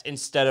test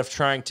instead of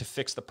trying to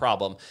fix the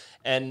problem.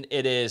 And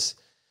it is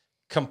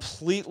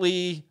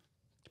completely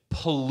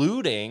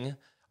polluting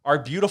our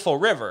beautiful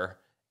river.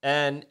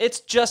 And it's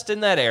just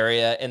in that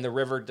area, and the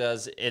river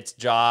does its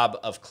job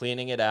of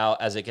cleaning it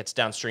out as it gets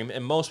downstream.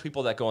 And most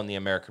people that go in the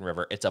American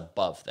River, it's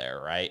above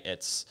there, right?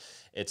 It's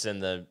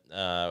in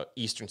the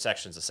eastern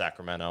sections of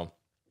Sacramento.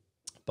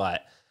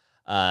 But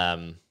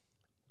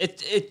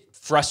it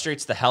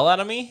frustrates the hell out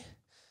of me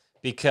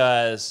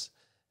because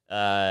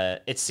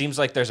it seems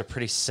like there's a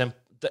pretty simple,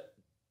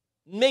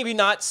 maybe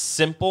not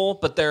simple,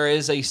 but there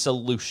is a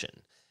solution.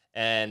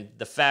 And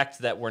the fact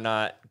that we're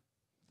not,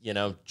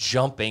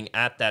 jumping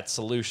at that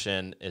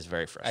solution is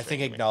very frustrating. I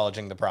think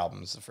acknowledging the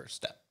problem is the first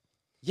step.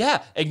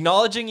 Yeah,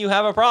 acknowledging you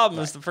have a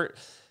problem is the first.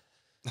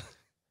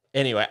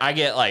 Anyway, I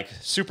get like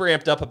super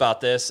amped up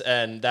about this,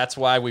 and that's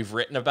why we've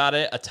written about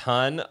it a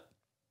ton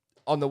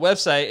on the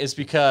website, is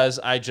because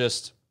I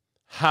just...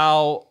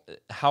 How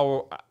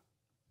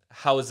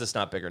is this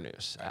not bigger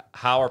news?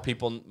 How are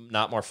people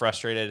not more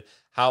frustrated?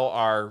 How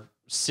are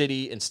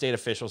city and state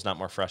officials not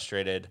more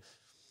frustrated?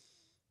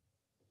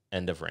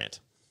 End of rant.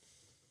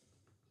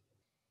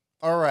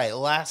 All right,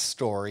 last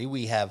story.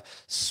 We have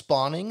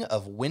spawning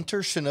of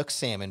winter Chinook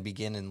salmon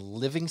begin in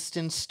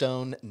Livingston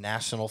Stone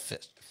National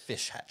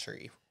Fish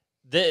Hatchery.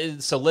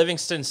 So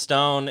Livingston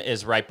Stone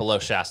is right below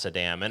Shasta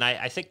Dam, and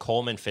I think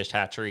Coleman Fish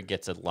Hatchery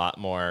gets a lot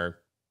more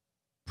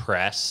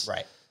press.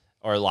 Right.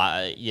 Or a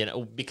lot,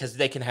 because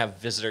they can have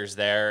visitors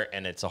there,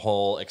 and it's a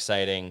whole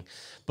exciting.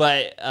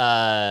 But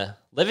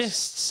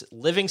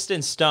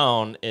Livingston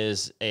Stone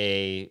is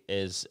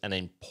an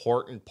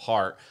important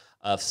part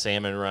of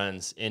salmon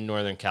runs in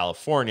Northern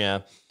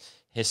California.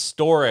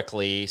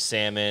 Historically,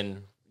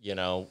 salmon,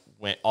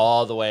 went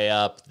all the way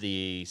up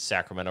the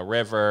Sacramento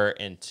River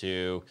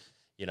into,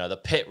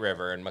 the Pitt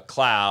River and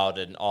McCloud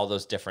and all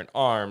those different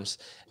arms,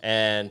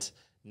 and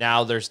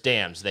now there's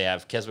dams. They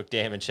have Keswick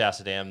Dam and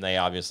Shasta Dam. They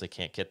obviously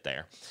can't get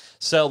there.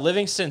 So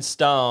Livingston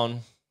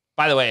Stone,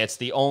 by the way, it's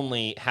the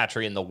only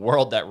hatchery in the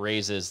world that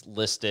raises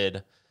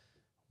listed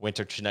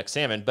winter Chinook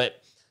salmon.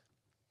 But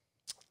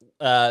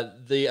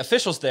the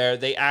officials there,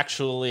 they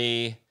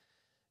actually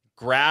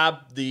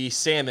grab the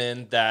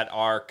salmon that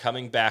are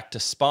coming back to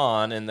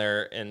spawn in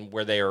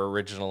where they are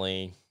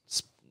originally,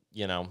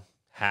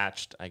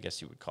 hatched, I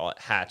guess you would call it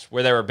hatched,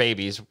 where they were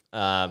babies.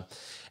 And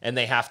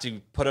they have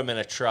to put them in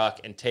a truck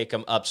and take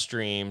them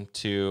upstream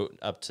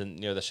up to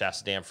near the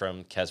Shasta Dam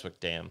from Keswick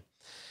Dam.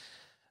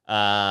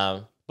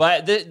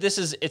 But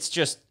it's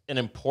just an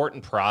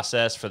important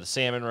process for the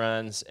salmon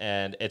runs,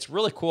 and it's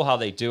really cool how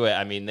they do it.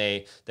 I mean,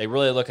 they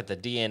really look at the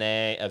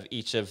DNA of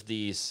each of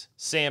these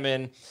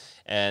salmon,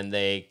 and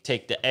they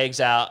take the eggs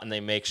out and they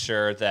make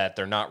sure that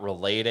they're not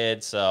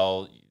related.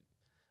 So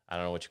I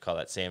don't know what you call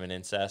that, salmon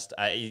incest.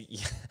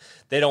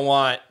 They don't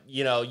want,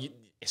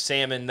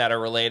 salmon that are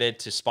related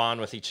to spawn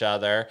with each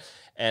other,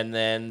 and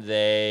then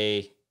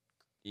they,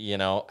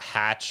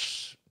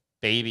 hatch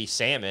baby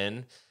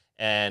salmon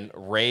and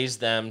raise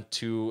them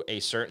to a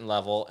certain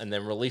level and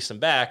then release them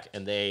back,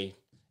 and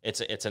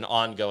it's an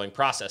ongoing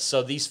process.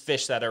 So these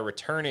fish that are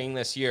returning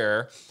this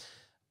year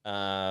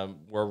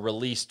were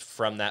released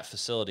from that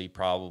facility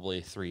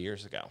probably 3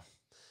 years ago.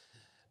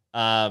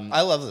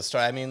 I love this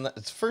story. I mean,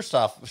 first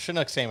off,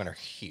 Chinook salmon are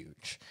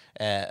huge.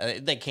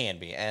 They can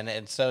be.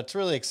 And so it's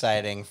really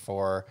exciting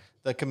for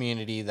the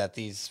community that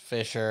these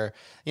fish are,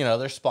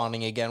 they're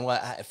spawning again.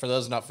 For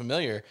those not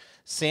familiar,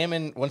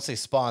 salmon, once they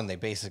spawn, they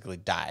basically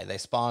die. They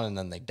spawn and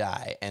then they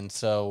die. And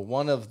so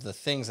one of the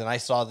things, and I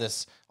saw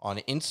this on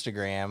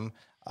Instagram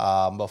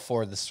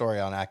before the story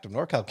on Active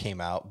NorCal came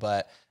out,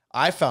 but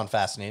I found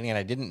fascinating, and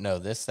I didn't know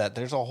this, that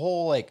there's a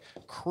whole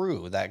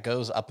crew that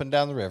goes up and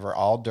down the river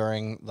all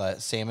during the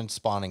salmon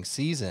spawning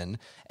season,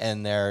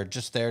 and they're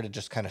just there to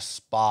just kind of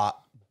spot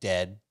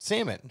dead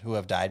salmon who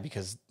have died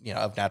because,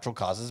 of natural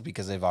causes,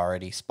 because they've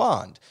already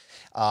spawned.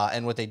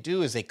 And what they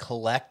do is they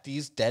collect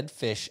these dead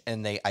fish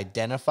and they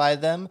identify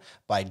them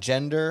by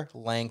gender,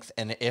 length,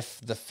 and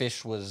if the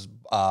fish was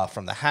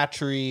from the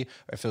hatchery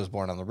or if it was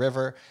born on the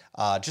river,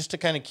 just to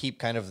kind of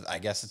keep I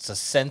guess it's a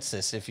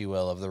census, if you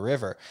will, of the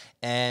river.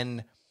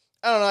 And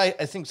I don't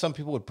know. I think some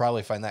people would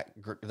probably find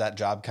that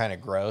job kind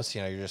of gross.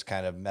 You're just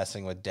kind of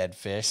messing with dead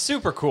fish.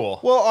 Super cool.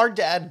 Well,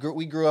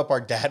 we grew up,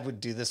 our dad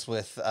would do this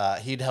with,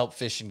 he'd help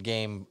Fish and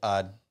Game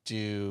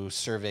do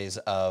surveys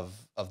of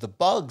the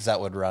bugs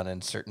that would run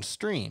in certain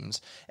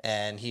streams.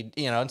 And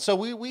and so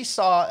we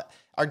saw,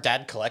 our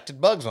dad collected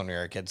bugs when we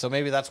were a kid. So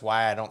maybe that's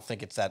why I don't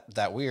think it's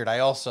that weird. I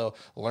also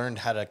learned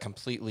how to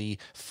completely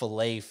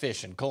fillet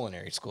fish in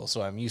culinary school.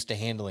 So I'm used to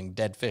handling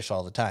dead fish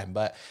all the time.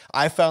 But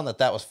I found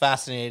that was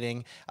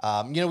fascinating.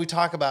 We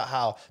talk about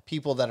how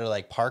people that are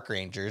like park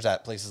rangers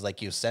at places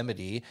like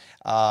Yosemite,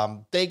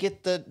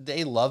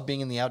 they love being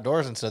in the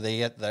outdoors. And so they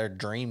get their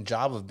dream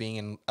job of being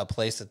in a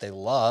place that they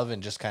love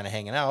and just kind of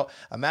hanging out.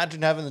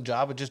 Imagine having the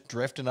job of just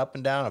drifting up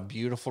and down a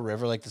beautiful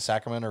river like the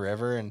Sacramento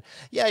River. And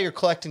yeah, you're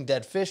collecting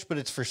dead fish,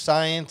 but it's for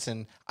science,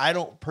 and I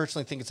don't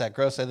personally think it's that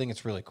gross. I think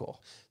it's really cool.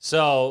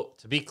 So,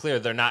 to be clear,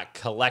 they're not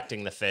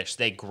collecting the fish.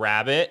 They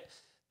grab it,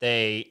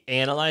 they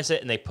analyze it,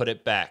 and they put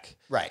it back.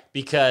 Right.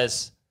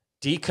 Because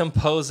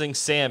decomposing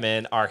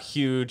salmon are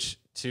huge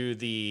to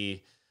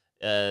the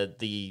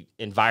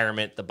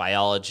environment, the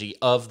biology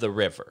of the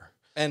river.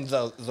 And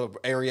the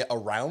area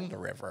around the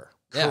river.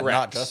 Correct. Yeah,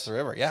 not just the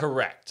river. Yeah.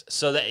 Correct.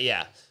 So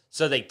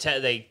So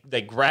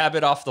they grab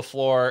it off the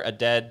floor, a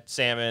dead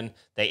salmon.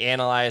 They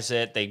analyze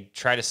it. They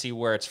try to see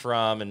where it's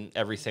from and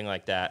everything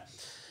like that.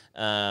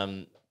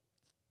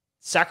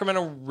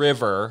 Sacramento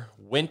River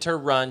winter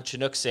run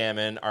Chinook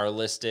salmon are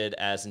listed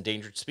as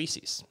endangered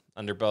species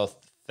under both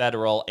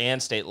federal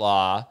and state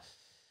law.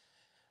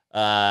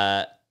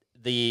 The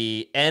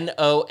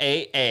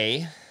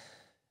NOAA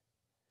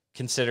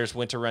considers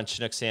winter run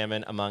Chinook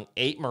salmon among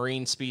 8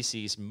 marine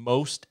species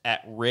most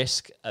at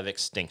risk of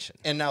extinction.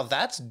 And now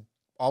that's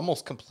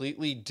almost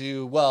completely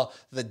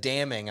the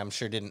damming I'm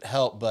sure didn't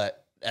help,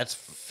 but that's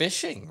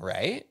fishing,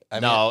 right?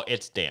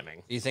 It's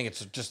damming. You think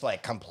it's just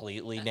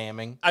completely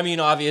damming? I mean,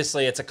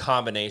 obviously it's a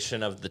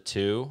combination of the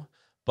two,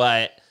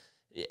 but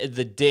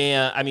the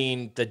dam,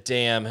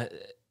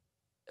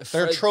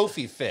 they're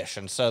trophy fish,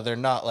 and so they're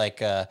not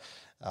like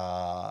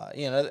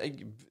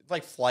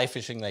fly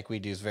fishing like we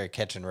do is very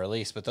catch and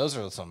release, but those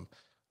are some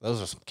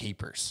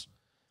keepers.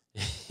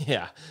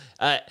 Yeah.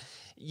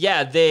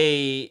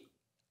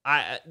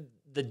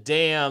 The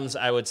dams,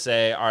 I would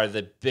say, are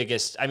the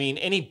biggest. I mean,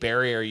 any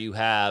barrier you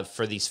have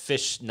for these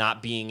fish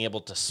not being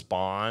able to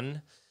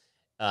spawn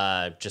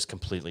just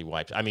completely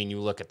wipes. I mean, you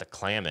look at the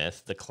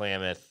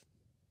Klamath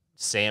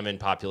salmon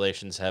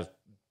populations have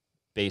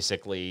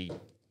basically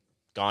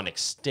gone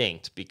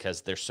extinct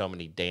because there's so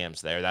many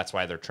dams there. That's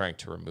why they're trying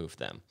to remove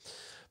them.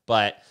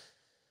 But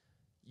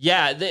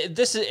yeah,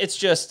 it's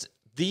just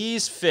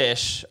these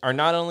fish are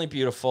not only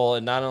beautiful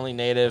and not only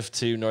native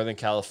to Northern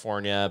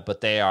California,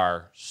 but they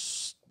are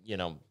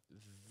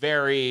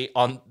they're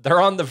on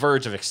the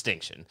verge of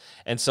extinction.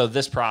 And so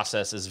this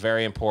process is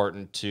very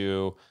important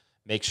to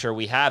make sure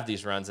we have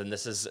these runs. And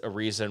this is a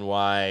reason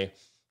why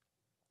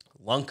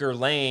Lunker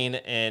Lane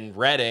in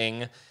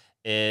Redding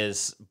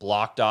is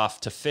blocked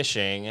off to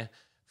fishing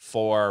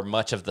for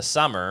much of the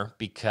summer,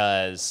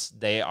 because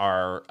they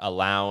are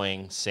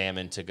allowing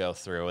salmon to go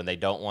through and they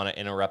don't want to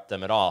interrupt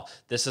them at all.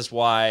 This is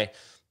why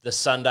the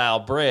Sundial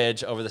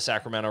Bridge over the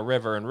Sacramento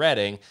River in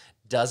Redding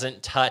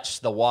doesn't touch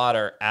the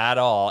water at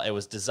all. It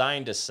was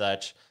designed as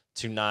such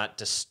to not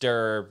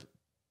disturb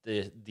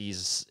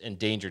these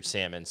endangered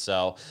salmon.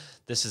 So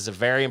this is a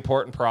very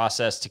important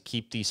process to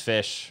keep these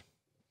fish,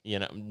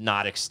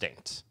 not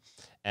extinct.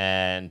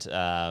 And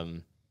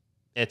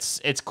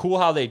it's cool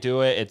how they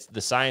do it. The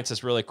science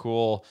is really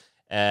cool,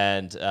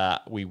 and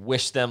we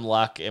wish them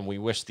luck, and we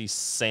wish these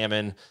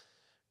salmon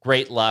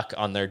great luck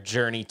on their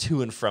journey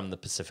to and from the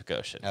Pacific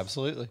Ocean.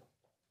 Absolutely.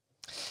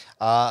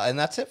 And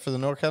that's it for the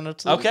NorCal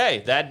Notes of the Week.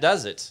 Okay, that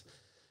does it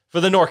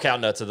for the NorCal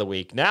Notes of the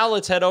Week. Now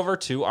let's head over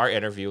to our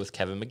interview with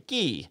Kevin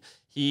McGee.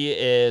 He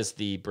is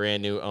the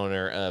brand new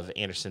owner of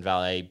Anderson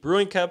Valley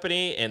Brewing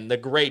Company in the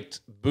great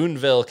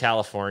Boonville,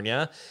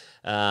 California.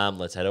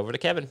 Let's head over to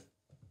Kevin.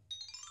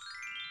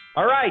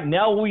 All right,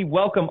 now we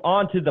welcome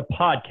onto the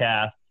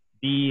podcast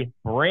the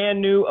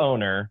brand new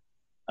owner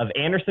of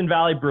Anderson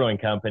Valley Brewing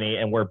Company,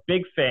 and we're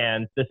big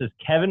fans. This is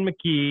Kevin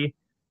McGee.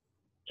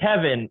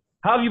 Kevin,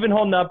 how have you been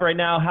holding up right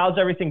now? How's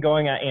everything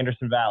going at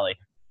Anderson Valley?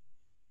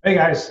 Hey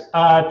guys,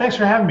 thanks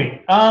for having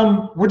me.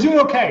 We're doing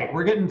okay.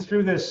 We're getting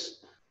through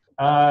this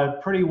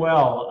pretty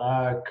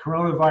well.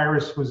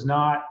 Coronavirus was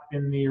not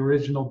in the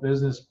original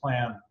business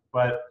plan,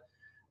 but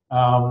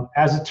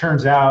as it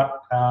turns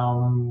out,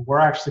 we're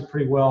actually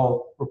pretty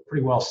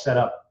well set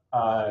up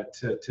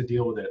to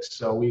deal with it.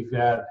 So we've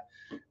had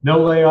no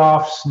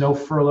layoffs, no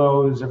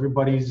furloughs.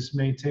 Everybody's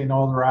maintained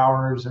all their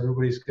hours.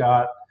 Everybody's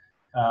got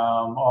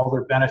all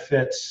their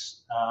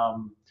benefits.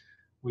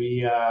 We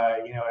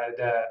had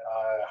a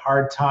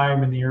hard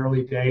time in the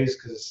early days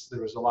because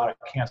there was a lot of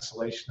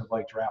cancellation of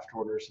like draft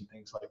orders and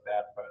things like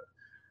that. But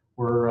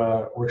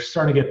we're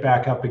starting to get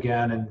back up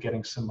again and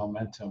getting some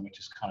momentum, which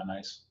is kind of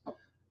nice.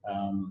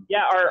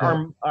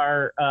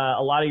 Are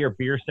a lot of your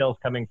beer sales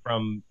coming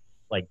from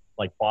like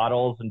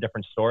bottles in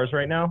different stores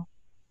right now?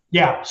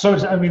 Yeah. So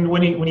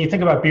when you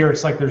think about beer,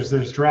 it's like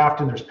there's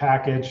draft and there's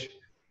package.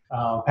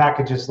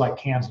 Packages like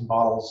cans and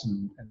bottles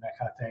and that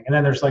kind of thing. And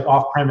then there's like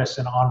off-premise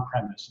and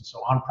on-premise. And so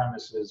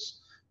on-premise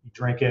is you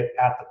drink it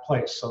at the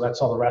place. So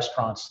that's all the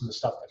restaurants and the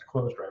stuff that's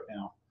closed right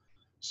now.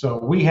 So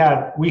we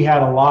had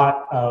a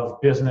lot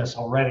of business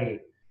already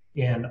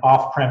in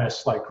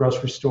off-premise, like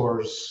grocery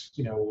stores,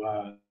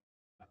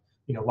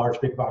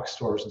 large big box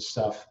stores and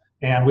stuff.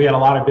 And we had a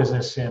lot of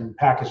business in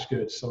packaged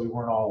goods, so we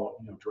weren't all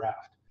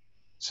draft.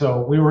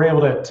 So we were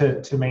able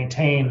to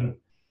maintain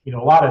a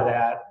lot of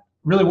that.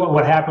 Really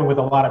what happened with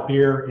a lot of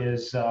beer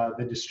is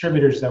the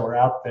distributors that were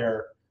out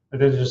there,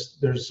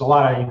 there's a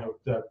lot of,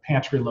 the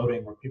pantry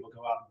loading where people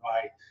go out and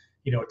buy,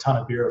 a ton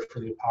of beer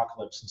for the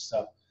apocalypse and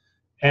stuff.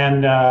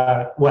 And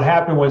what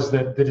happened was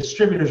that the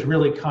distributors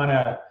really kind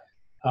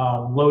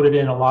of loaded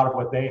in a lot of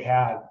what they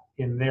had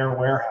in their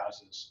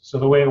warehouses. So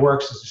the way it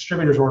works is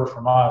distributors order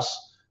from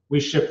us, we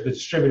ship to the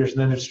distributors,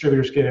 and then the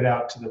distributors get it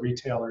out to the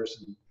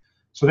retailers. And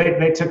so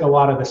they took a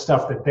lot of the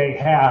stuff that they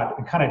had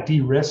and kind of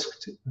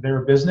de-risked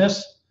their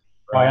business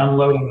by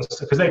unloading this,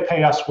 because they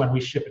pay us when we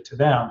ship it to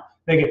them.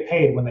 They get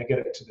paid when they get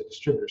it to the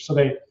distributors. So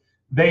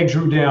they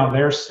drew down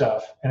their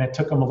stuff, and it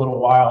took them a little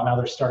while. Now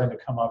they're starting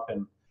to come up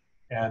and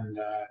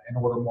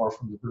order more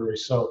from the brewery.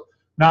 So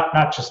not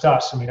just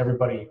us. I mean,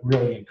 everybody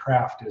really in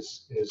craft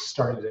is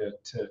starting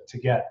to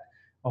get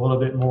a little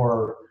bit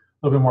more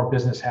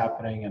business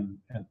happening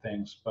and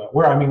things. But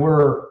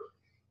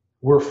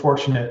we're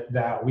fortunate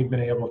that we've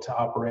been able to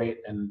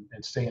operate and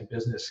stay in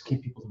business,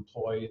 keep people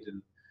employed,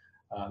 and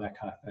that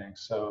kind of thing.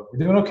 So we're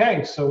doing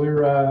okay. So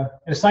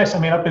it's nice. I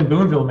mean, up in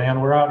Boonville,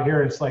 man, we're out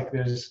here. It's like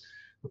there's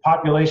the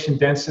population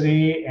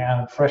density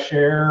and fresh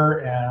air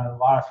and a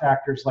lot of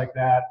factors like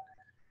that.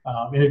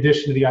 In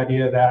addition to the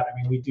idea that,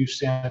 we do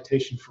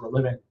sanitation for a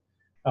living.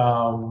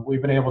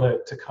 We've been able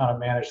to kind of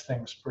manage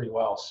things pretty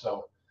well.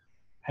 So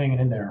hanging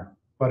in there,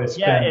 but it's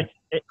been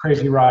a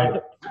crazy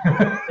ride.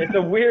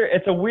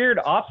 It's a weird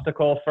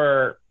obstacle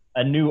for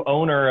a new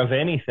owner of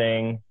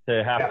anything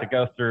to have to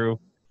go through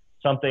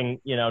something,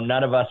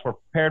 none of us were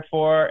prepared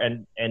for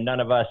and none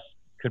of us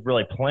could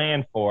really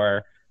plan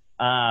for.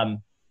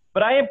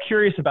 But I am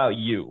curious about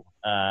you.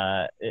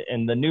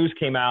 And the news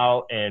came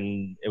out,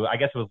 and I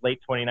guess it was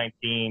late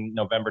 2019,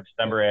 November,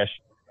 December-ish,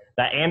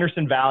 that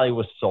Anderson Valley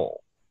was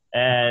sold.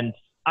 And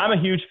I'm a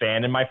huge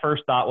fan, and my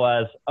first thought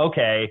was,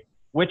 okay,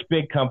 which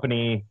big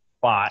company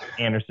bought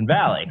Anderson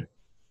Valley?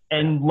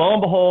 And lo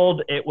and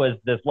behold, it was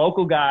this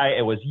local guy.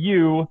 It was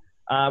you.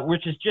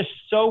 Which is just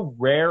so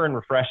rare and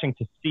refreshing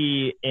to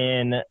see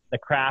in the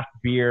craft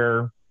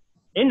beer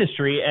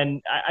industry.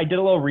 And I did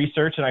a little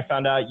research, and I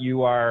found out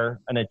you are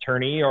an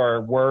attorney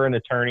or were an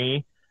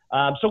attorney.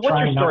 So what's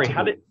your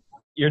story?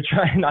 You're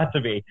trying not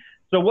to be.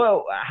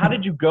 So how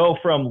did you go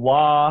from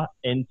law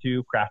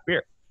into craft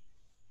beer?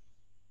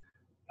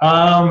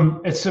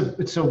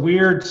 It's a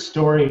weird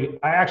story.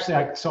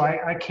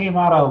 I came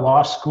out of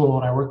law school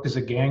and I worked as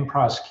a gang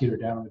prosecutor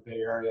down in the Bay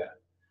Area.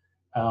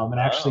 And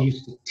I actually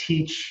used to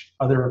teach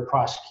other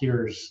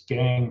prosecutors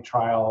gang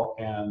trial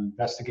and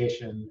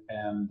investigation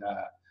and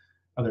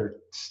other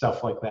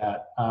stuff like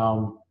that.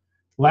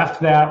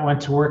 Left that,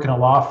 went to work in a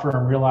law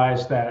firm,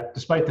 realized that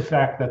despite the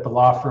fact that the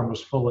law firm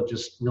was full of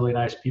just really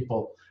nice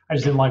people, I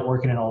just didn't like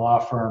working in a law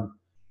firm.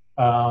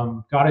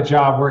 Got a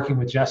job working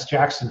with Jess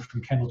Jackson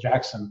from Kendall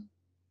Jackson,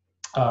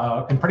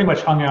 and pretty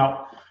much hung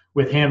out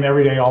with him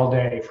every day, all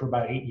day for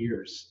about 8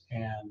 years.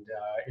 And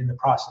in the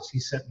process, he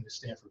sent me to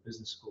Stanford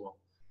Business School.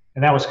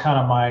 And that was kind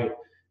of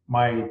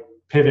my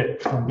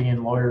pivot from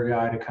being lawyer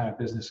guy to kind of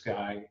business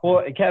guy.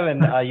 Well,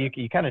 Kevin,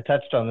 you kind of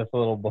touched on this a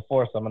little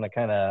before, so I'm going to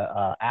kind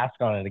of ask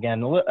on it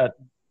again.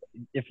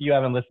 If you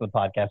haven't listened to the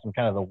podcast, I'm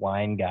kind of the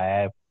wine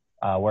guy.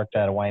 I worked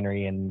at a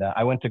winery, and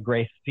I went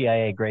to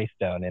CIA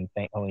Greystone in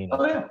St. Helena.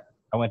 Oh, yeah.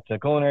 I went to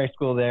culinary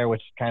school there,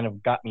 which kind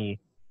of got me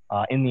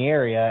in the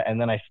area, and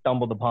then I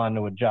stumbled upon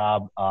a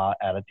job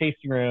at a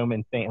tasting room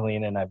in St.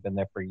 Helena, and I've been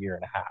there for a year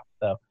and a half.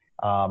 So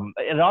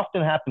it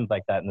often happens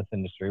like that in this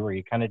industry, where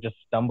you kind of just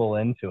stumble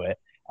into it.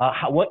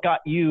 What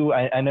got you?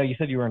 I know you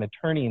said you were an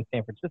attorney in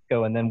San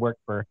Francisco, and then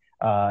worked for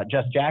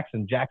Jess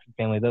Jackson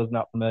family. Those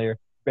not familiar,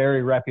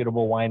 very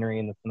reputable winery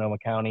in the Sonoma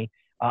County.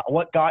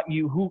 What got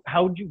you?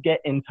 How did you get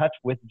in touch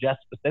with Jess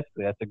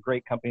specifically? That's a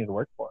great company to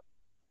work for.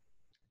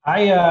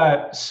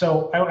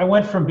 So I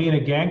went from being a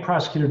gang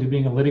prosecutor to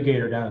being a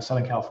litigator down in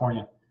Southern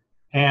California.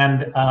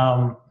 And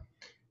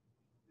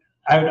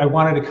I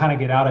wanted to kind of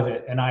get out of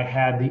it. And I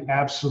had the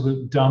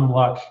absolute dumb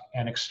luck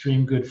and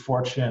extreme good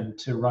fortune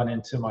to run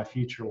into my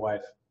future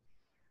wife.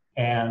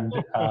 And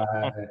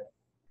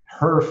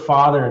her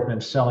father had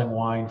been selling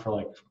wine for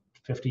like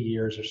 50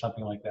 years or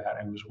something like that,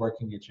 and was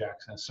working at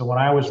Jackson. So when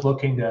I was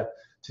looking to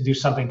do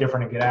something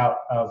different and get out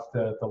of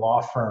the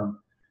law firm,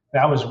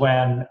 that was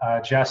when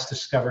Jess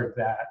discovered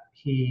that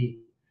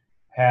he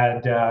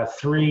had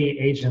 3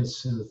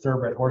 agents in the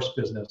thoroughbred horse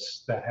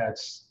business that had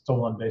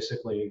stolen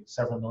basically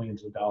several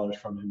millions of dollars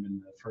from him in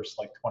the first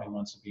like 20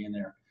 months of being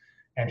there,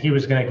 and he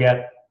was going to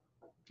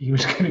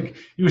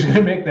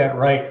make that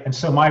right. And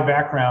so my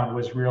background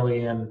was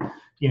really in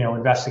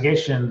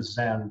investigations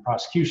and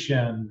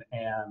prosecution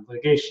and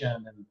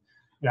litigation, and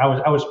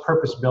I was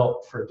purpose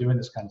built for doing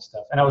this kind of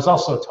stuff. And I was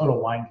also a total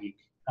wine geek.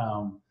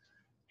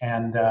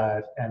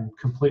 And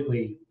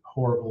completely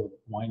horrible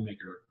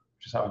winemaker,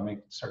 which is how I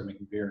started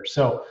making beer.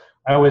 So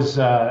I was,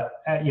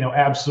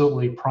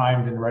 absolutely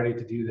primed and ready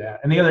to do that.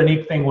 And the other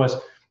neat thing was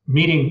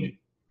meeting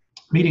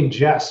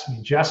Jess. I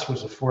mean, Jess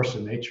was a force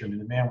of nature. I mean,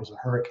 the man was a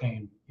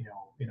hurricane,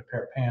 in a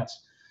pair of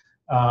pants.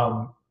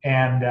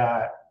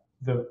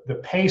 The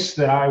pace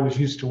that I was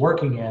used to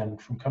working in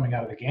from coming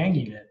out of the gang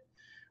unit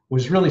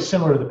was really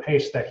similar to the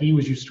pace that he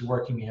was used to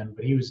working in,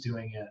 but he was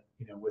doing it,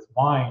 with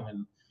wine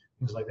and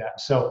things like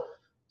that. So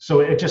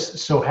it just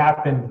so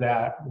happened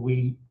that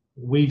we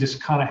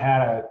just kind of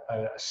had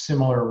a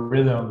similar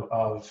rhythm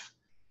of,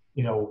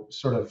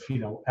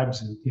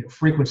 ebbs and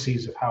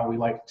frequencies of how we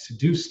like to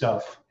do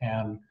stuff,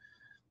 and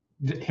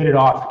hit it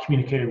off,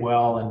 communicated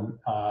well,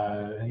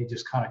 and he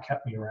just kind of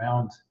kept me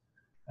around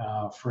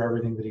for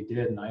everything that he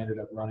did. And I ended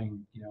up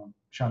running,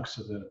 chunks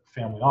of the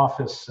family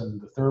office and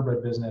the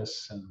thoroughbred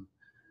business. And,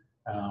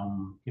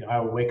 I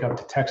would wake up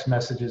to text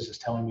messages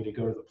just telling me to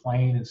go to the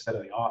plane instead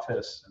of the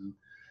office. And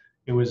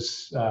it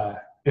was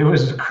a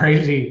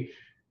crazy,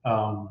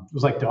 it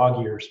was like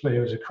dog years, but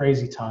it was a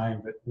crazy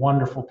time, but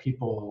wonderful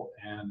people,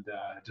 and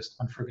just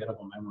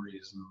unforgettable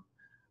memories. And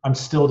I'm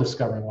still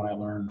discovering what I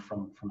learned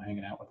from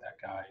hanging out with that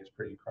guy. He's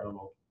pretty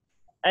incredible.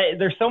 Hey,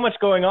 there's so much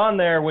going on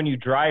there. When you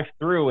drive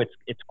through,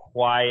 it's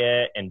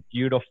quiet and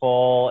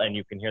beautiful, and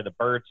you can hear the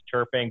birds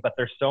chirping, but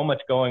there's so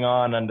much going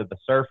on under the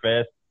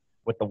surface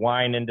with the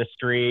wine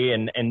industry,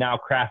 and now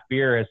craft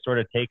beer has sort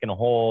of taken a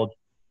hold.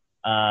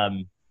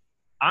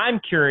 I'm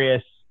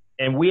curious,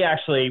 and we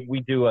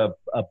do a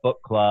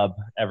book club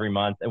every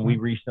month, and we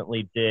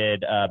recently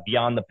did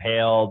Beyond the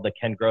Pale, the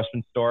Ken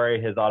Grossman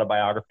story, his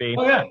autobiography.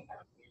 Oh yeah.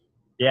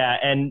 Yeah,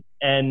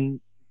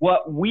 and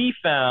what we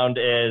found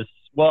is,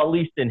 well, at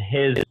least in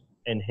his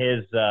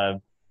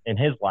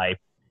life,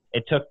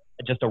 it took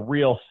just a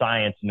real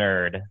science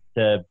nerd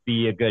to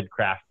be a good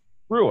craft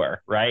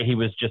brewer, right? He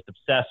was just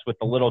obsessed with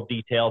the little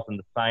details and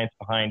the science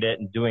behind it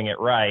and doing it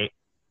right.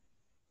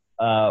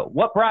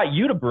 What brought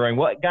you to brewing?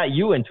 What got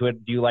you into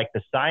it? Do you like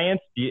the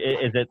science?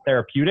 Is it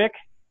therapeutic?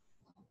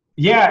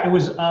 Yeah, it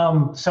was.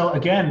 So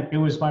again, it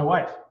was my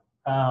wife.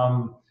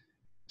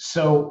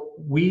 So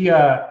we,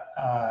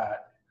 I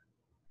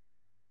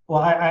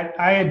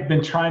had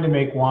been trying to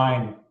make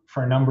wine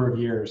for a number of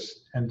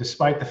years, and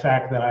despite the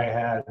fact that I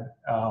had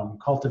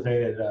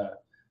cultivated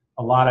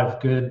a lot of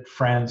good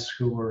friends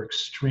who were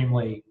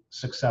extremely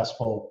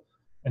successful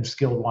and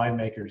skilled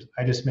winemakers,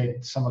 I just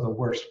made some of the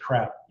worst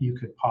crap you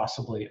could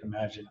possibly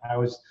imagine. I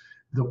would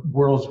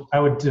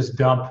just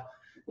dump,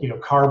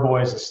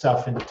 carboys of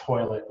stuff in the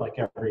toilet like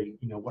every,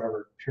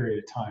 whatever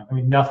period of time. I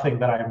mean, nothing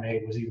that I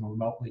made was even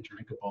remotely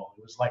drinkable.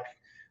 It was like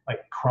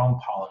chrome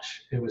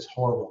polish. It was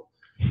horrible.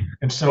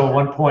 And so at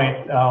one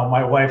point,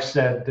 my wife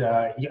said,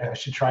 I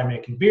should try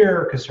making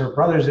beer, because her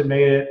brothers had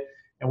made it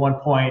at one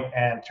point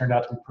and it turned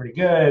out to be pretty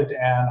good,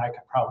 and I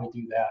could probably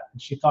do that. And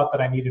she thought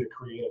that I needed a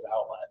creative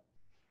outlet.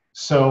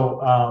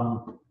 So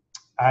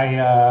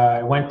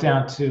I went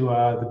down to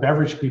the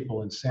beverage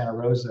people in Santa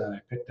Rosa, and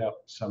I picked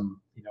up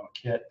some, a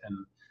kit,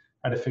 and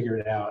try to figure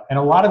it out. And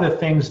a lot of the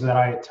things that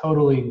I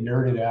totally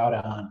nerded out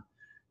on,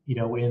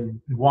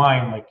 in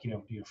wine, like,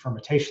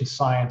 fermentation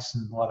science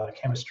and a lot of the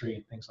chemistry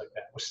and things like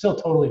that was still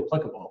totally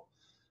applicable.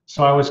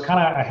 So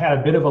I had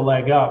a bit of a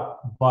leg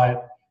up,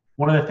 but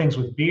one of the things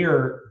with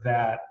beer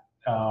that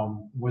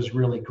was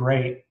really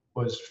great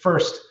was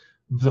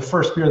the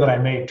first beer that I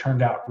made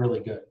turned out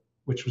really good,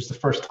 which was the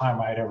first time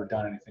I had ever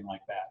done anything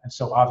like that. And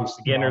so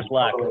obviously, beginner's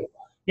luck.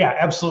 Yeah,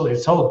 absolutely.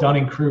 It's a whole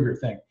Dunning-Kruger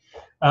thing.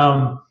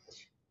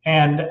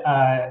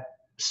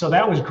 So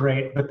that was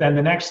great. But then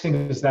the next thing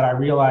is that I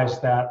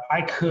realized that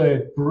I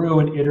could brew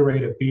and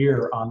iterate a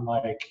beer on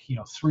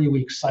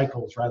 3-week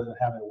cycles rather than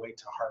having to wait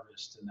to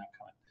harvest and that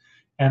kind.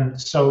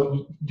 And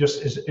so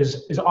just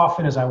as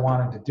often as I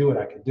wanted to do it,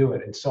 I could do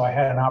it. And so I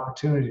had an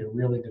opportunity to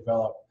really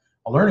develop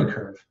a learning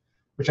curve,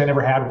 which I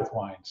never had with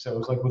wine. So it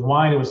was like with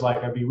wine, it was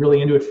like I'd be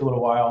really into it for a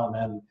little while, and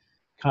then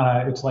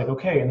kind of it's like,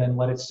 okay, and then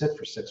let it sit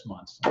for 6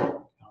 months. All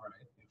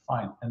right,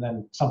 fine. And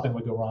then something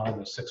would go wrong in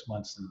those 6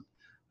 months, and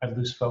I'd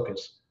lose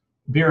focus.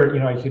 Beer,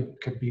 you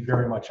could be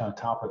very much on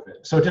top of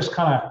it. So it just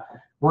kind of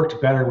worked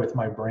better with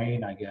my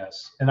brain, I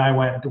guess. And I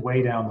went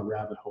way down the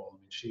rabbit hole. I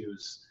mean, she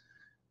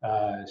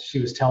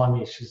was telling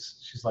me,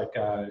 she's like,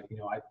 I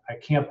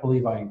can't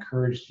believe I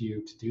encouraged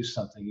you to do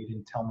something. You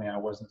didn't tell me I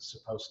wasn't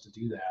supposed to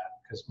do that,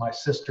 because my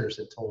sisters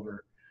had told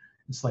her.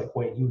 It's like,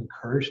 wait, you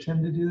encouraged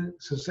him to do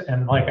this?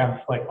 And like,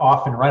 I'm like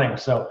off and running.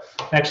 So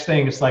next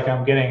thing, it's like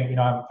I'm getting,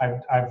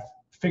 I've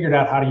figured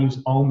out how to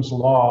use Ohm's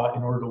law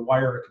in order to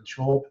wire a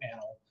control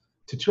panel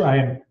to try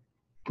and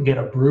get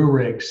a brew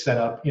rig set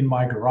up in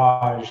my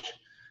garage,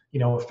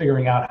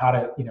 figuring out how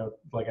to,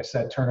 like I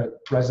said, turn a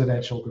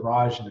residential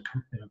garage in a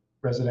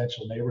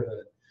residential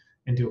neighborhood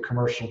into a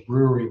commercial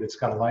brewery that's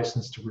got a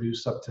license to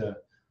produce up to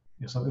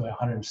something like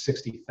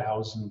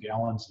 160,000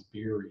 gallons of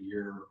beer a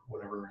year or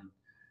whatever,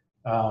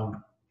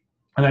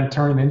 and then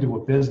turn it into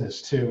a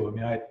business too.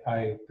 I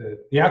mean,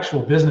 the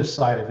actual business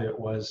side of it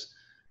was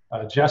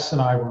Jess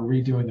and I were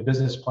redoing the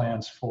business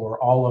plans for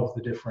all of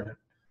the different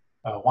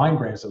wine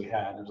brands that we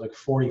had. There was like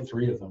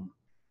 43 of them,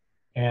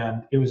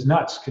 and it was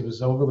nuts. It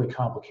was overly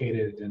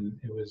complicated, and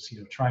it was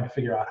trying to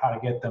figure out how to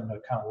get them to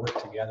kind of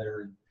work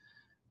together.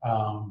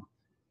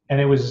 And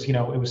it was, it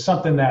was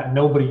something that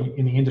nobody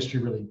in the industry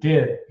really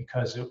did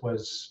because it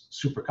was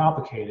super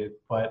complicated,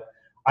 but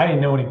I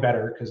didn't know any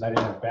better because I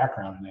didn't have a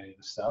background in any of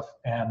this stuff,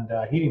 and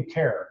he didn't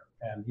care,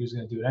 and he was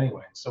going to do it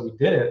anyway. So we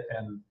did it,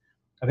 and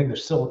I think I'm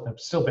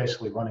still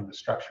basically running the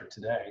structure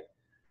today.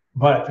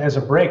 But as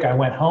a break, I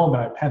went home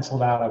and I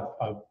penciled out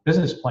a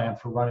business plan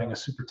for running a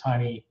super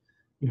tiny,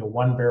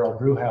 1-barrel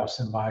brew house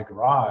in my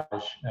garage.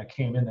 And I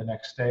came in the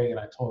next day and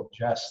I told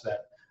Jess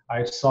that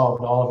I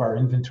solved all of our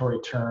inventory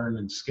turn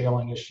and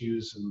scaling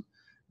issues and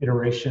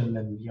iteration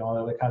and all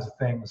other kinds of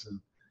things, and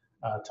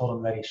told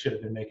him that he should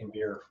have been making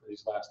beer for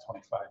these last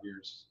 25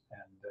 years.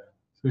 And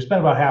so we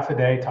spent about half a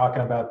day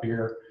talking about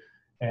beer,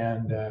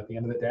 and at the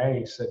end of the day,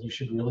 he said, "You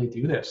should really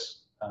do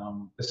this.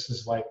 This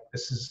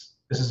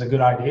is a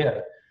good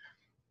idea."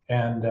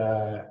 And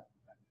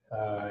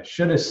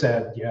should have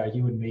said, "Yeah,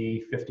 you and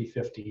me,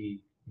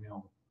 50-50.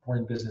 We're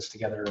in business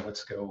together.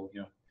 Let's go."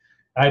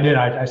 I did.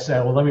 I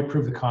said, well, let me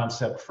prove the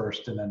concept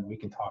first, and then we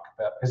can talk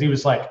about it. Because he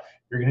was like,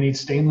 you're going to need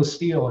stainless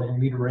steel, and you're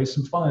going to need to raise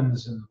some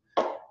funds. And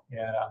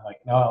I'm like,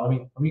 no,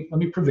 let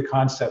me prove the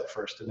concept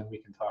first, and then we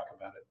can talk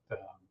about it.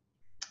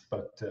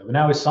 But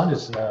now his son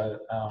is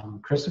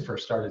Christopher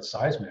started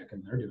Seismic,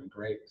 and they're doing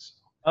great. So.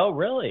 Oh,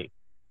 really?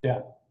 Yeah.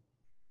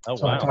 Oh,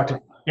 so wow.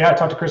 I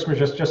talked to Christopher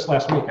just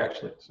last week,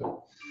 actually.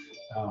 So,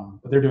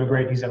 but they're doing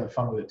great. He's having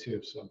fun with it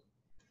too. So.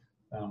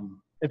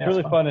 It's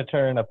really fun to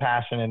turn a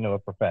passion into a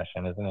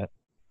profession, isn't it?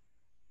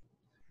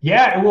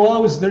 Yeah,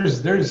 well,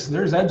 there's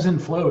ebbs and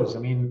flows. I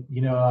mean,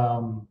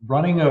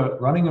 running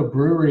a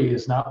brewery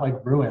is not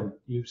like brewing.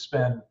 You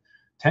spend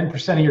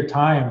 10% of your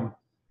time,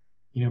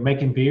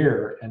 making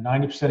beer, and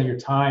 90% of your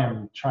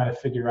time trying to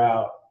figure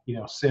out,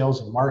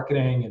 sales and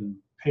marketing and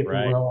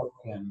paperwork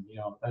and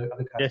other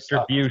kinds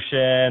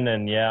distribution of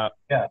and yeah.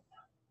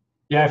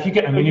 If you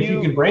can, if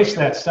you embrace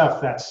that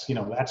stuff, that's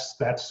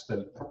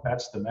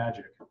the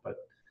magic. But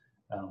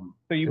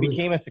so you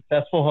became a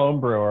successful home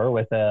brewer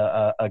with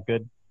a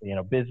good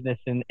business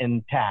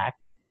intact,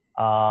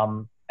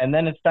 and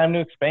then it's time to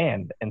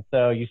expand, and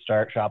so you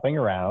start shopping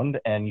around,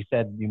 and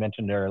you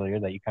mentioned earlier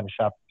that you kind of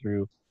shopped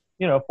through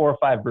 4 or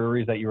 5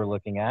 breweries that you were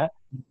looking at.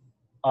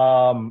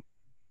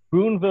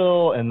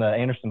 Boonville and the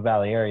Anderson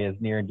Valley area is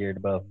near and dear to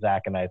both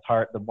Zach and I's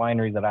heart. The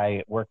winery that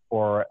I work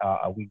for,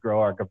 we grow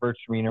our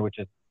Gewürztraminer, which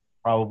is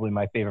probably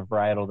my favorite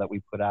varietal that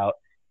we put out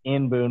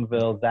in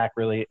Boonville. Zach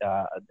really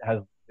has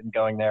been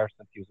going there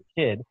since he was a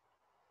kid.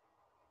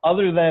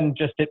 Other than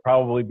just it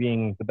probably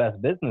being the best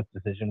business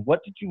decision, what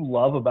did you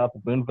love about the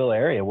Boonville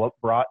area? What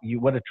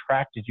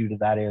attracted you to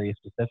that area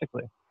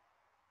specifically?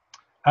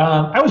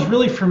 I was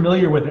really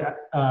familiar with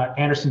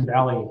Anderson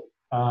Valley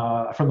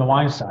from the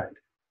wine side.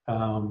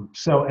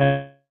 So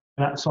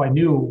I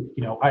knew,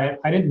 I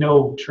didn't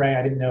know Trey,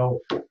 I didn't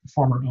know the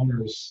former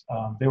owners.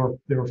 They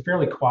were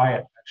fairly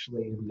quiet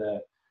actually in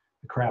the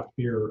craft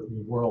beer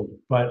world,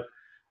 but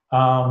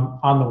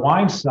On the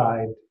wine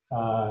side,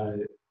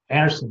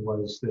 Anderson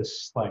was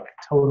this like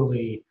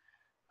totally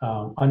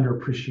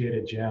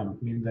underappreciated gem.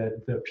 I mean,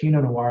 the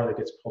Pinot Noir that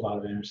gets pulled out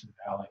of Anderson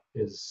Valley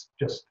is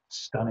just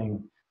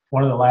stunning.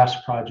 One of the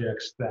last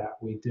projects that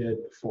we did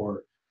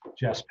before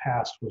Jess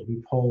passed was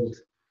we pulled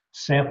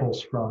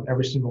samples from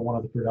every single one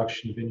of the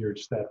production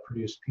vineyards that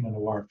produced Pinot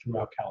Noir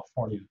throughout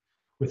California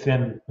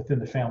within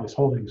the family's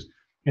holdings,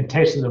 and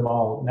tasted them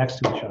all next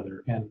to each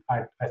other. And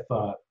I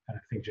thought, and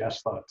I think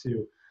Jess thought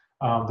too,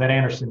 that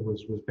Anderson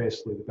was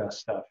basically the best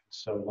stuff.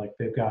 So like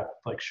they've got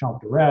like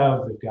Champ de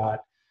Rev, they've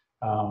got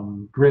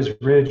Grizz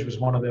Ridge was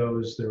one of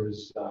those. There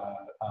was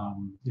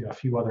a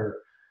few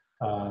other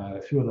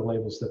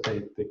labels that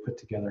they put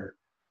together,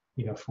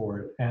 for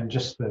it, and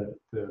just the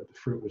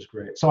fruit was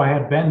great. So I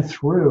had been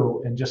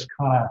through and just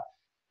kind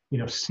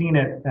of seen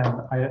it,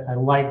 and I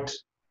liked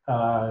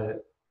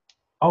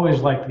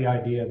always liked the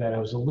idea that I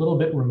was a little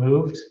bit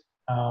removed,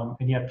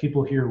 and yet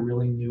people here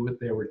really knew what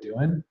they were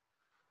doing.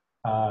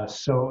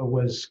 So it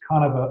was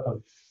kind of a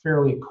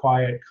fairly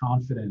quiet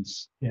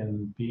confidence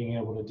in being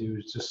able to do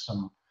just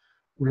some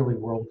really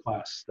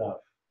world-class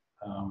stuff,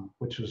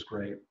 which was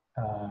great.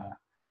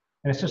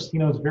 And it's just,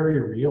 it's very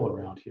real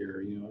around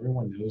here.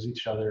 Everyone knows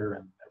each other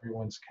and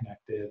everyone's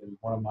connected. And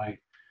one of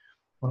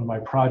my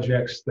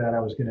projects that I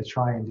was going to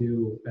try and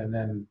do, and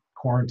then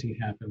quarantine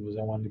happened, was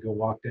I wanted to go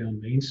walk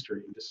down Main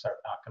Street and just start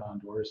knocking on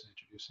doors and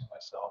introducing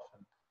myself.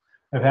 And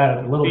I've had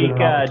a little bit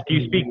of do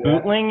you speak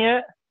bootling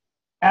yet?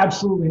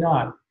 Absolutely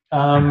not.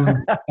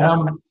 I'm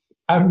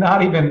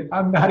not gonna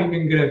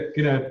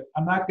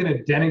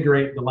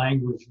denigrate the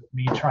language of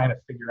me trying to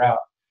figure out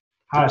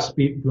how to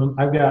speak boom.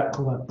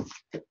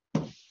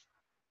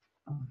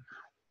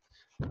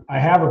 I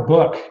have a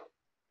book.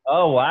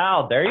 Oh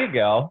wow, there you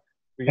go.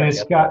 And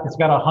it's got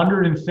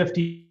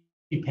 150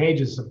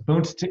 pages of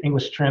Boont to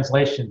English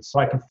translation, so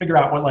I can figure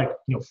out what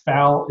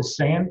Fal is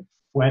saying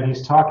when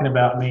he's talking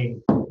about me,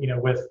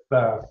 with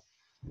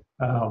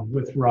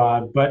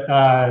Rod. But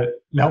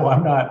no,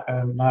 I'm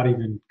not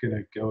even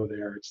gonna go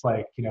there. It's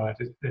like,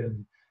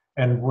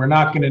 and we're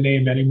not gonna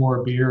name any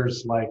more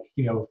beers 10.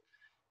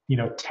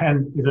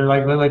 They're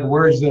like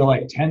words that are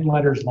like 10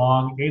 letters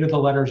long. 8 of the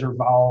letters are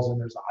vowels, and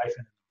there's a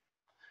hyphen.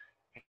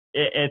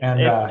 It's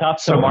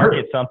tough to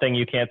market something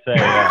you can't say.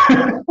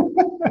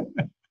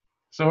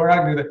 So we're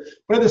not gonna.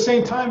 But at the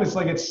same time, it's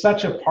like it's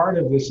such a part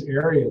of this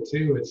area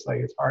too. It's like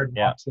it's hard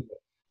not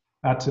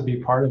to be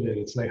part of it.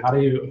 It's like how do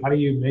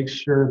you make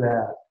sure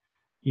that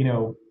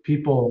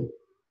people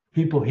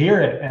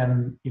hear it,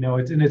 and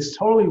it's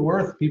totally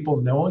worth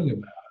people knowing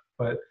about it,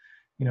 but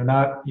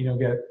not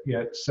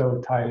get so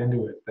tied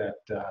into it that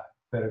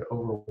it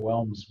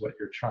overwhelms what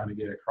you're trying to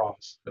get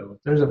across. So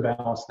there's a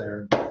balance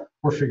there.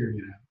 We're figuring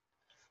it out.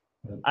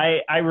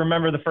 I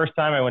remember the first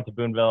time I went to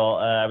Boonville.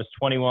 I was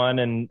 21,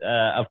 and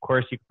of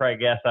course you could probably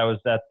guess I was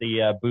at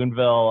the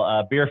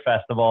Boonville Beer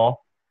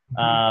Festival.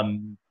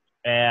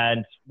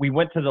 And we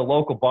went to the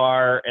local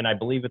bar, and I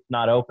believe it's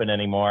not open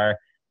anymore.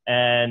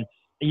 And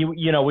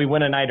we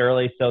went a night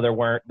early, so there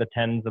weren't the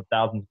tens of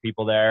thousands of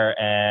people there,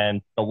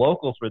 and the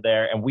locals were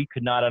there, and we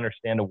could not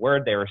understand a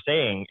word they were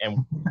saying,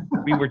 and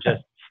we were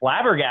just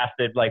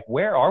flabbergasted, like,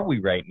 where are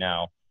we right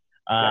now?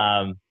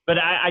 But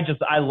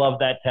I love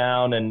that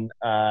town, and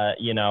I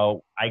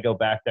go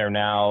back there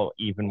now,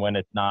 even when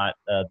it's not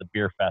the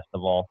beer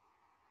festival.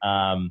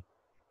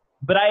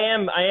 But I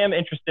am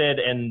interested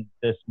in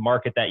this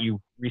market that you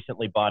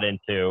recently bought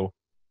into,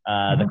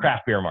 the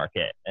craft beer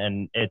market,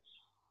 and it's,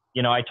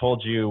 I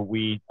told you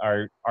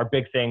our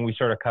big thing, we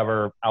sort of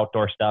cover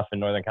outdoor stuff in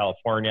Northern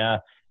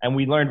California, and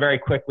we learned very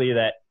quickly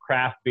that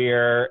craft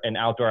beer and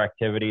outdoor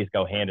activities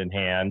go hand in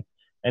hand.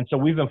 And so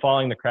we've been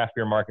following the craft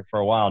beer market for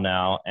a while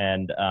now.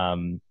 And how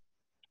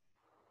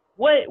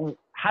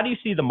do you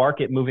see the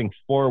market moving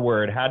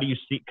forward? How do you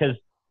see, because,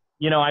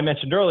 I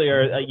mentioned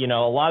earlier,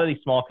 a lot of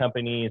these small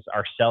companies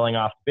are selling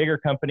off bigger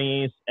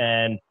companies.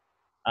 And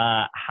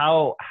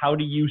how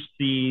do you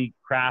see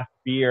craft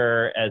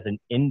beer as an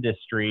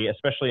industry,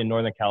 especially in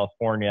Northern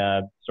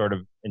California, sort of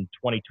in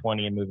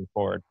 2020 and moving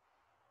forward?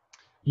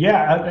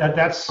 Yeah,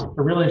 that's a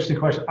really interesting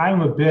question.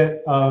 I'm a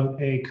bit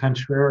of a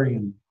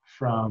contrarian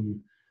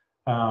from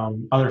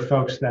other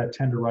folks that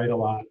tend to write a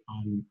lot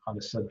on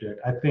the subject.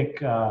 I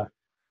think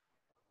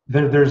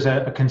there's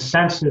a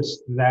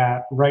consensus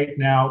that right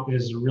now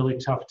is a really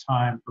tough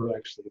time, or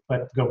actually,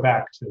 let's go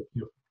back to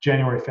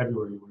January,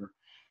 February, where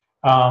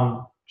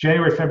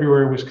January,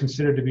 February was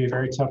considered to be a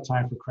very tough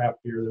time for craft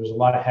beer. There was a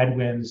lot of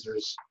headwinds.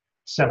 There's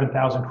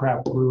 7,000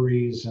 craft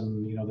breweries,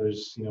 and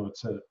it's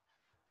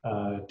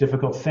a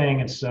difficult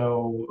thing. And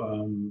so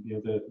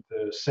the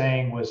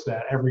saying was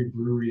that every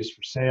brewery is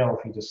for sale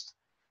if you just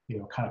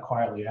kind of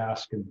quietly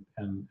ask and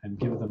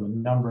give them a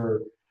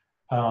number.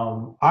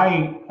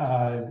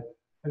 I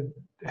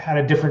had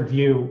a different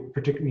view,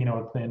 particularly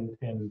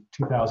in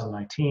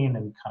 2019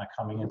 and kind of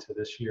coming into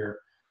this year.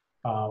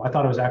 I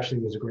thought it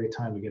was a great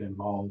time to get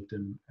involved,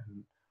 and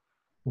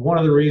one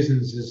of the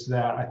reasons is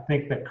that I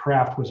think that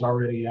craft was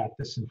already at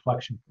this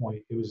inflection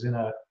point. It was in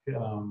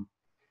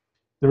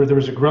there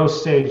was a growth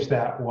stage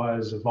that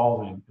was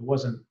evolving. It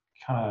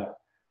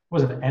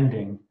wasn't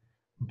ending,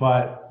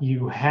 but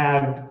you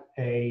had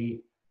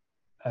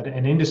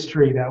an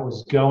industry that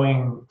was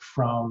going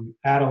from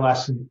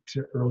adolescent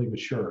to early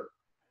mature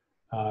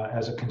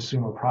as a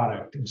consumer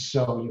product. And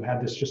so you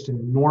had this just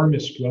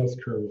enormous growth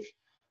curve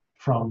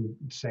from,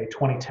 say,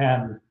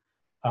 2010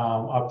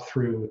 up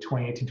through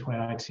 2018,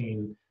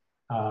 2019.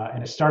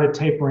 And it started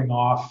tapering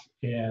off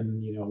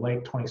in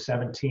late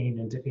 2017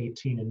 into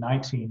 18 and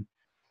 19.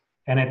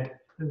 And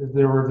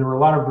there were a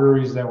lot of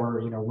breweries that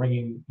were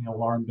ringing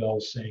alarm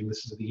bells saying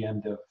this is the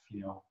end of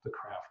the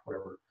craft,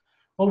 whatever.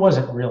 Well, it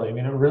wasn't really. I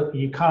mean,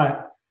 you kind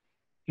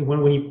of,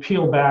 when you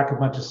peel back a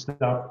bunch of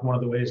stuff, one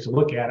of the ways to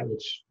look at it,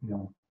 which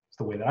is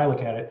the way that I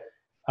look at it,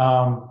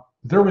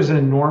 there was an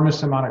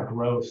enormous amount of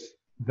growth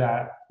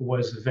that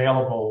was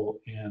available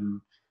in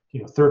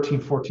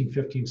 13, 14,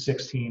 15,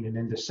 16, and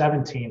into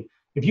 17.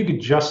 If you could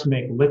just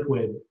make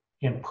liquid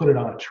and put it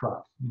on a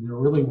truck, there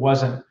really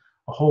wasn't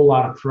a whole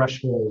lot of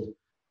threshold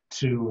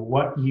to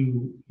what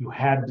you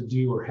had to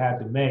do or had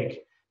to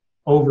make.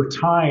 Over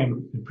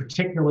time, and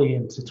particularly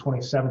into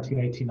 2017,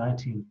 18,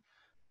 19,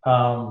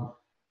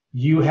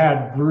 you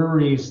had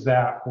breweries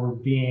that were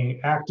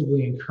being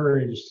actively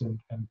encouraged and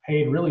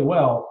paid really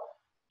well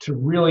to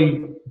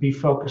really be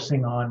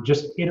focusing on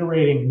just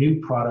iterating new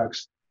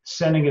products,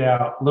 sending it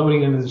out,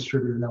 loading it into the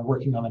distributor, and then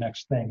working on the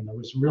next thing. And there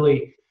was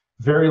really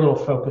very little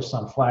focus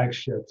on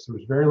flagships. There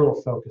was very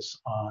little focus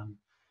on,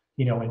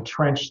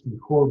 entrenched and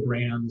core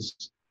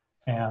brands.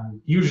 And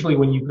usually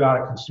when you've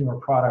got a consumer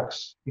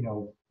products,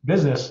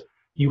 business,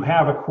 you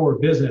have a core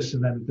business,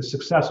 and then the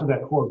success of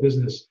that core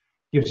business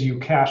gives you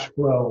cash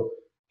flow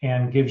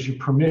and gives you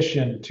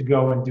permission to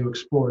go and do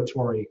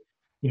exploratory,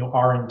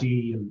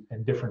 R&D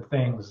and different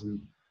things.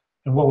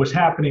 And what was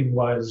happening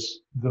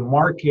was the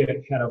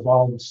market had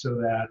evolved so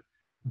that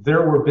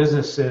there were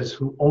businesses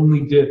who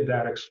only did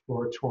that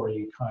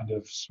exploratory kind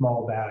of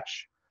small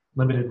batch,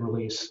 limited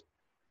release,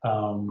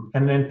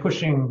 and then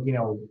pushing,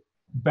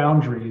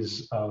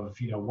 boundaries of,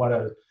 what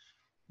a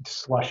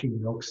slushy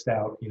milk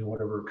stout,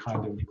 whatever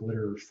kind of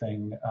glitter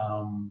thing,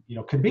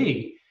 could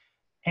be.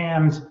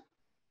 And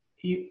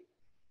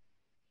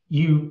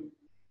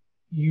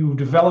you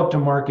developed a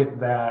market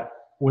that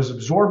was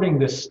absorbing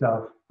this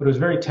stuff, but it was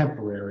very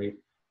temporary.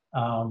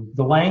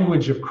 The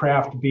language of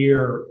craft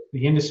beer,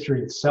 the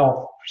industry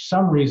itself, for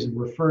some reason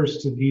refers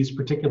to these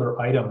particular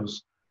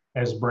items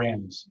as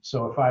brands.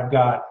 So if I've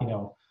got,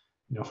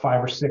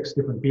 5 or 6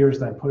 different beers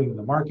that I'm putting in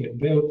the market,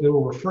 they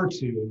will refer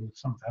to, and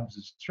sometimes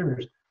as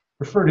distributors,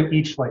 refer to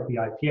each like the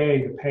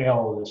IPA, the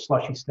pale, the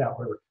slushy stout,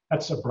 whatever.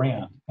 That's a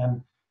brand.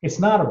 And it's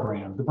not a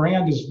brand. The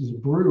brand is the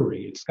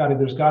brewery.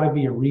 There's got to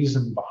be a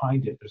reason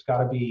behind it. There's got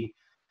to be,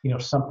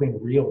 something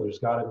real. There's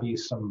got to be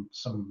some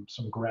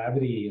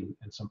gravity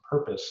and some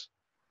purpose.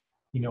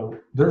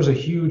 There's a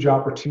huge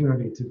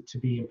opportunity to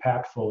be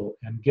impactful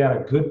and get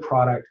a good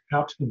product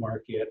out to the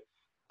market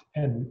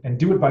and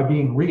do it by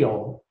being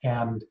real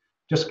and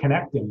just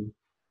connecting.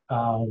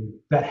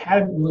 That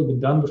hadn't really been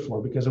done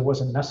before because it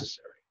wasn't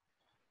necessary.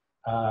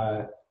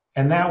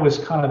 And that was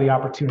kind of the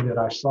opportunity that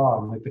I saw,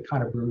 and like the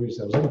kind of breweries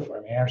I was looking for.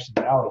 I mean, Anderson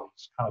Valley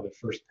was kind of the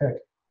first pick.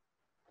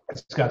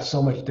 It's got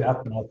so much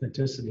depth and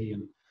authenticity,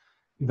 and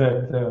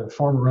the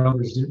former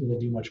owners didn't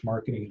really do much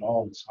marketing at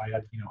all. And so I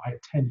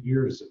had 10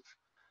 years of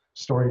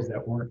stories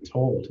that weren't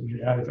told. I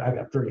mean, I've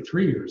got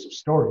 33 years of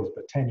stories,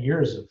 but 10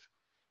 years of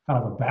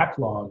kind of a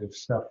backlog of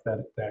stuff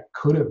that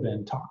could have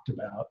been talked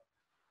about.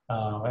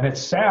 And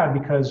it's sad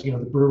because the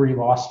brewery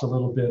lost a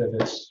little bit of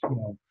its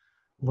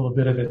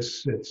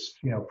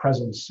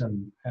presence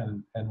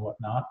and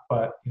whatnot.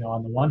 But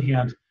on the one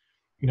hand,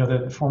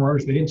 the former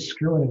owners, they didn't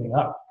screw anything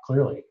up.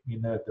 Clearly, I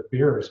mean the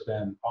beer has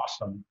been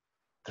awesome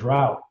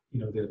throughout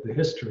the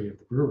history of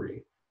the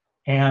brewery.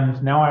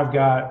 And now I've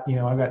got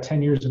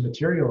 10 years of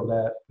material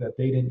that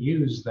they didn't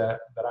use that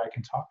I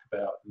can talk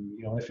about. And,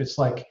 if it's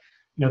like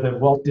the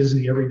Walt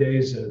Disney every day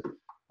is an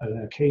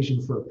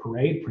occasion for a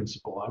parade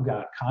principle, I've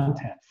got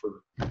content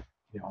for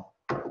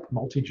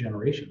multi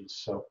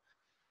generations. So.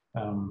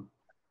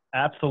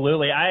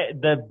 Absolutely.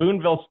 The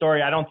Boonville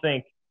story, I don't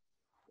think,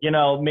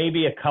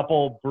 maybe a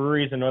couple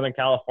breweries in Northern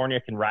California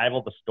can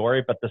rival the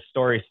story, but the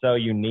story is so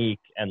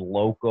unique and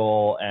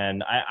local.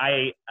 And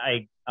I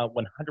 100%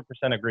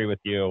 agree with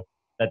you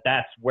that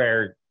that's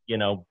where,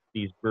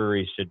 these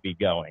breweries should be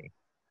going.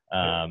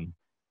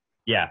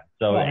 Yeah.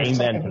 So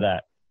amen to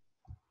that.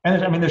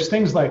 And I mean, there's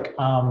things like,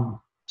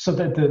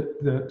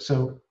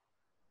 so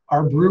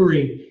our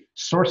brewery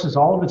sources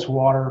all of its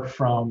water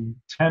from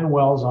 10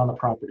 wells on the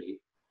property.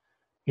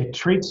 It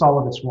treats all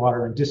of its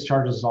water and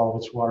discharges all of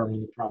its water on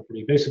the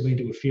property, basically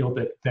into a field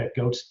that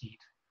goats eat.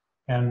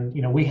 And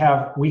we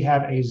have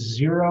a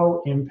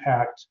zero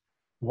impact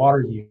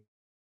water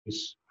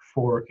use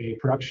for a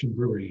production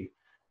brewery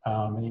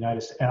in the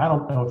United States. And I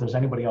don't know if there's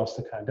anybody else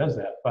that kind of does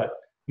that, but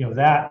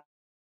that,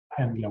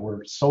 and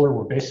we're solar,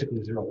 we're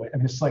basically zero waste. I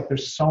mean, it's like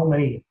there's so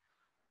many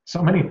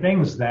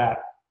things that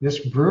this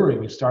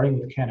brewery, starting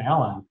with Ken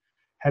Allen,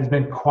 has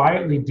been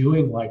quietly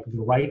doing like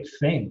the right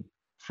thing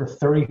for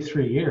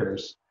 33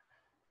 years.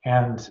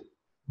 And,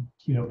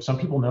 some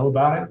people know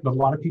about it, but a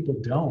lot of people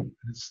don't.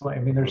 It's like,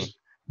 I mean,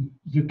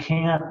 you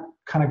can't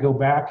kind of go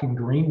back and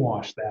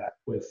greenwash that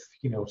with,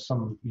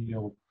 some,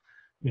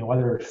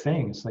 other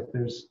things. Like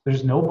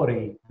there's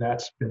nobody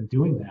that's been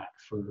doing that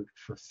for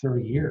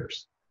 30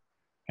 years.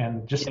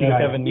 And just the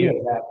idea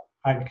that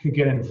I could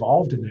get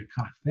involved in that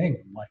kind of thing,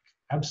 I'm like,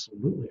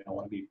 absolutely, I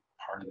want to be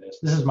part of this.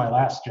 This is my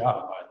last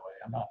job, by the way.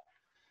 I'm not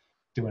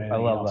doing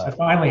anything else. I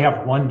finally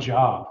have one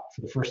job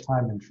for the first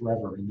time in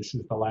forever, and this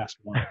is the last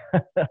one.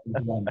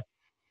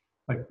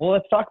 Well,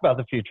 let's talk about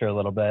the future a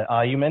little bit.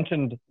 You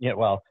mentioned,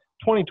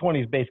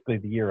 2020 is basically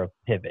the year of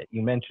pivot.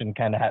 You mentioned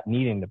kind of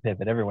needing to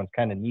pivot. Everyone's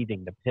kind of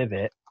needing to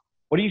pivot.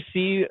 What do you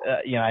see?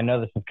 I know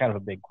this is kind of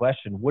a big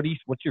question.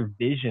 What's your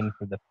vision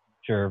for the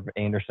future of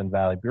Anderson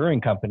Valley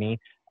Brewing Company?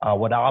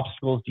 What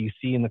obstacles do you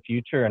see in the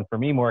future? And for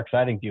me, more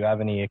exciting, do you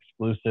have any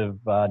exclusive,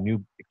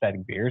 new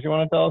exciting beers you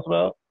want to tell us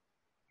about?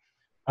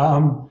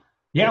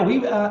 Yeah,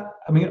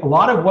 a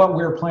lot of what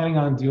we're planning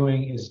on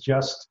doing is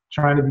just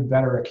trying to be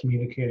better at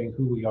communicating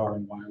who we are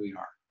and why we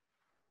are.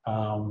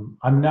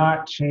 I'm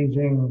not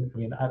changing.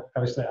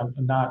 Obviously, I'm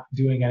not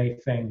doing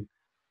anything,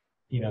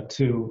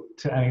 to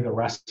any of the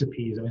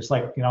recipes. It's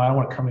like, I don't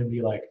want to come in and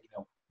be like,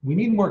 we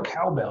need more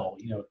cowbell,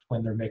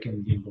 when they're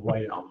making the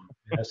White Album.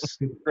 That's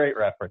stupid. Great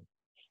reference.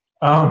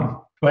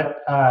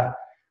 But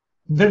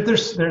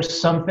there's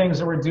some things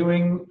that we're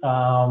doing,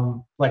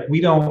 like we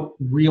don't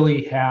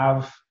really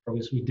have, or at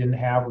least we didn't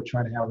have, we're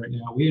trying to have right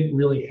now, we didn't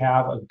really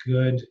have a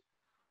good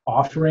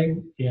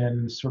offering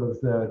in sort of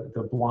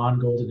the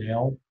blonde golden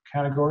ale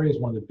category. Is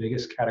one of the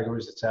biggest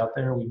categories that's out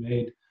there. We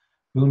made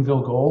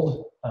Boonville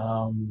Gold,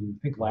 I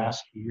think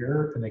last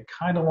year, and they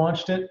kind of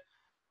launched it,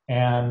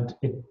 and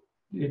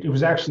it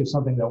was actually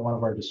something that one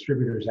of our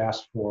distributors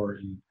asked for,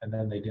 and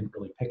then they didn't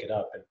really pick it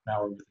up, and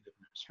now we're with a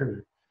different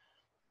distributor.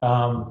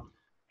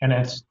 And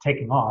it's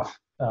taking off.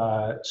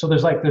 So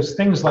there's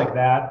things like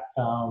that.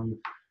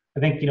 I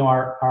think,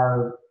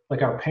 our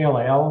pale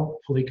ale,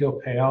 Palico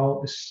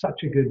Pale, is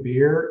such a good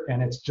beer,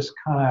 and it's just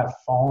kind of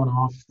fallen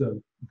off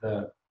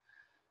the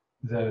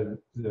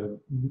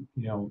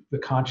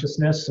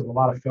consciousness of a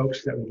lot of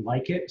folks that would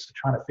like it. So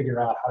trying to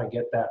figure out how to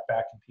get that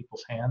back in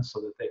people's hands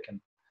so that they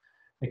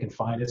can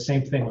find it.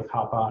 Same thing with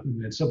Hop Out.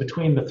 And so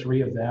between the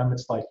three of them,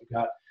 it's like you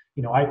got,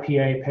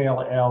 IPA,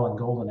 pale ale, and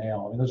golden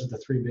ale. Those are the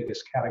three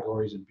biggest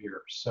categories in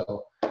beer.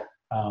 So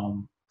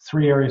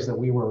three areas that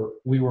we were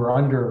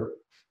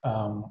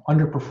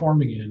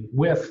underperforming in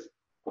with,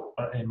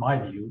 in my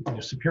view,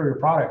 superior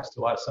products to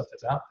a lot of stuff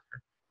that's out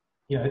there.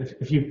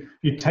 If you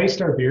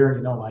taste our beer and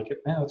you don't like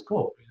it, that's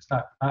cool. It's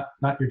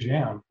not your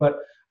jam. But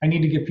I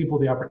need to give people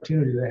the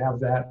opportunity to have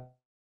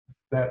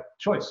that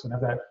choice and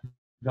have that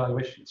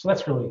evaluation. So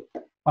that's really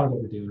a lot of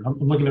what we're doing. I'm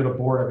looking at a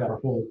board. I've got a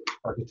whole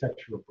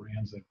architecture of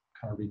brands that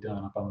kind of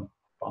redone up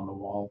on the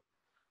wall.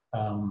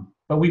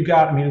 But we've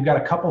got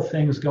a couple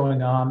things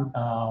going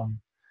on.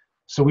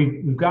 So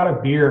we've got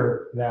a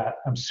beer that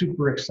I'm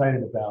super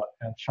excited about,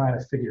 and I'm trying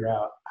to figure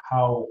out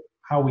how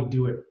we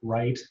do it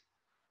right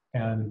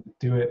and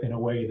do it in a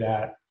way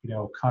that,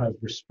 kind of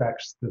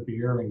respects the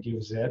beer and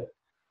gives it,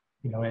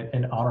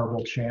 an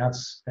honorable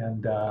chance.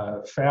 And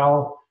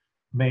Fal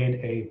made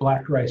a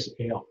black rice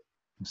ale.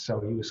 And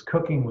so he was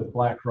cooking with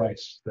black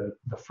rice, the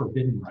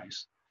forbidden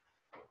rice,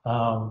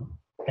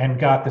 and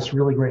got this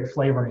really great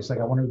flavor. And he's like,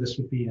 I wonder if this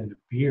would be in a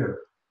beer.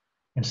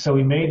 And so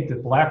he made the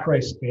black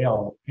rice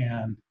ale,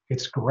 and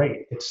it's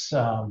great. It's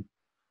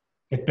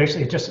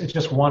it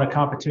just won a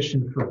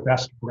competition for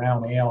best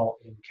brown ale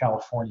in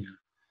California.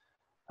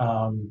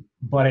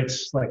 But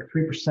it's like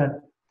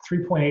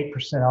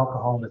 3.8%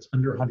 alcohol, and it's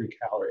under 100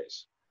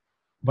 calories.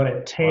 But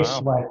it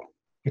tastes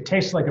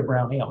like a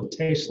brown ale. It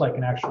tastes like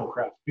an actual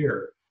craft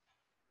beer.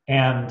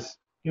 And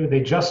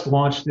they just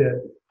launched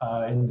it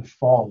in the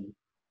fall,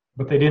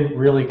 but they didn't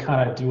really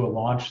kind of do a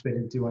launch. They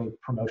didn't do any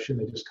promotion.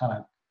 They just kind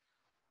of,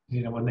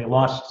 when they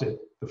launched it,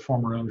 the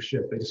former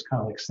ownership, they just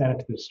kind of sent it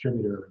to the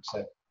distributor and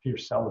said, here,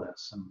 sell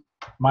this. And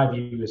my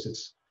view is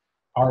it's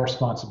our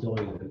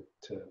responsibility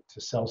to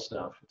sell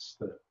stuff. It's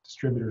the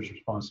distributor's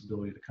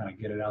responsibility to kind of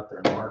get it out there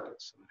in the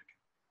market so that it can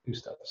do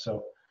stuff.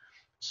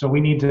 So we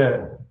need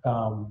to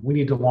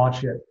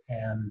launch it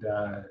and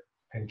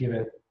give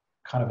it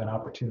kind of an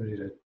opportunity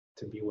to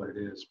be what it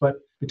is. But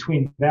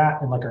between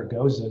that and like our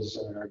gozas,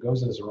 our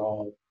gozas are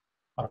all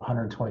about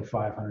 125,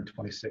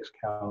 126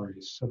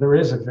 calories. So there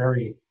is a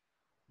very,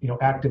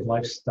 active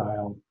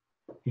lifestyle,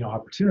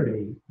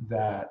 opportunity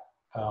that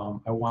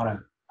I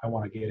want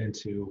to get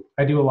into.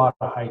 I do a lot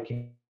of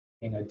hiking.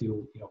 I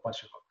do, a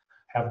bunch of,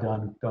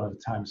 don't have the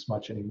time as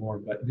much anymore,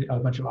 but a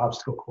bunch of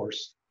obstacle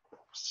course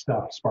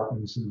stuff,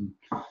 Spartans and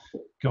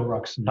Go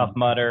Rucks and Tough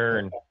Mudder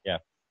and yeah.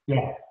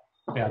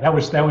 That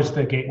was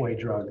the gateway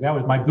drug. That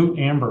was my boot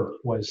amber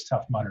was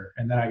Tough Mudder,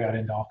 and then I got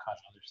into all kinds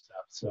of other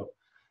stuff. So,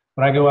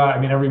 but I go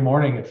out. Every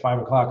morning at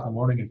 5 o'clock in the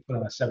morning, and put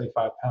on a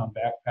 75-pound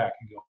backpack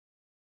and go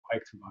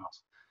hike 2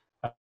 miles.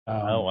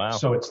 Oh wow!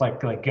 So it's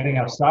like getting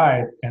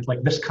outside, and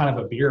like this kind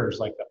of a beer is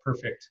like the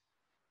perfect,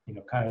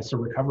 kind of it's a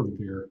recovery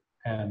beer,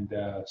 and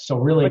so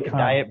really like a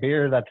diet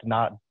beer that's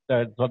not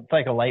it's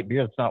like a light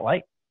beer that's not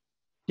light.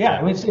 Yeah,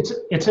 I mean, it's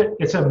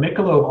a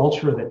Michelob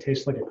Ultra that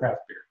tastes like a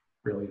craft beer.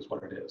 Really, is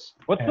what it is.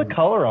 What's the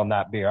color on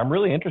that beer? I'm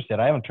really interested.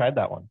 I haven't tried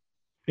that one.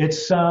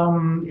 It's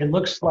it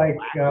looks like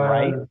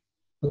right?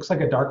 Looks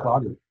like a dark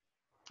lager.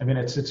 I mean,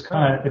 it's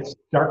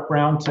dark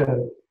brown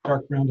to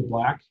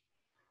black.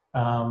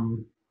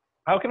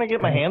 How can I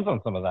get my hands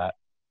on some of that?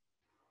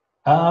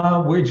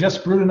 We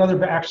just brewed another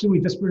batch,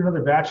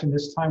 and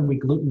this time we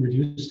gluten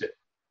reduced it.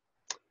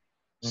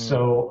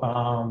 So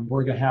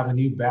we're gonna have a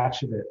new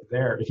batch of it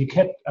there. If you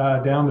get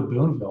down to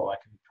Boonville, I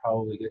can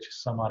probably get you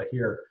some out of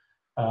here.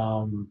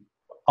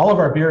 All of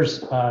our beers,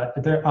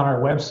 they're on our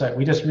website.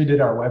 We just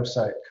redid our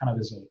website, kind of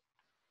as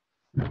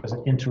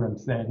an interim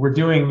thing. We're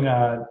going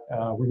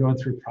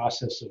through a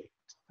process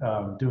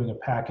of doing a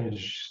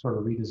package sort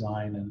of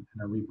redesign and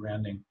a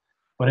rebranding.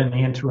 But in the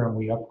interim,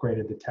 we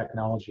upgraded the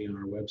technology on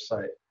our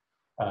website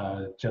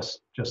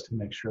just to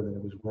make sure that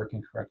it was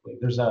working correctly.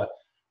 There's a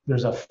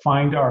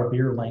find our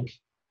beer link,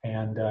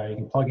 and you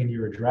can plug in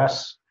your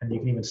address, and you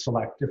can even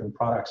select different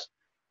products,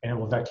 and it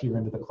will vector you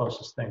into the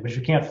closest thing. But if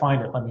you can't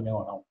find it, let me know,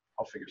 and I'll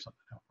figure something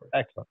out for you.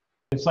 Excellent.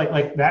 It's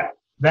like that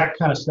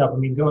kind of stuff. I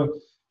mean,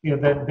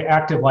 the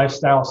active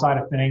lifestyle side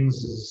of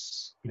things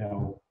is,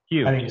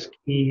 huge. I think it's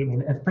key. I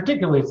mean, and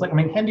particularly, it's like, I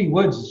mean, Hendy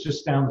Woods is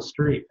just down the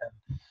street,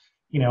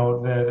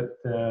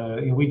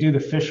 and we do the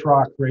Fish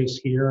Rock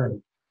race here,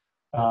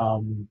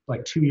 and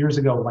like 2 years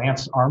ago,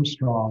 Lance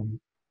Armstrong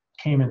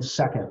came in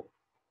second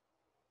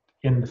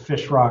in the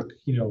Fish Rock,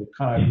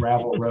 kind of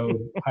gravel road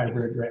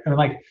hybrid. And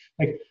like,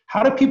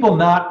 how do people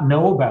not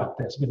know about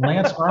this? I mean,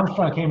 Lance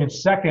Armstrong came in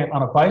second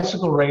on a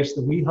bicycle race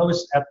that we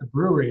host at the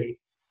brewery,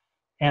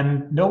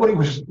 and nobody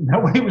was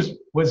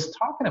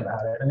talking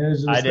about it. And it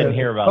was I didn't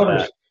hear about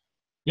that.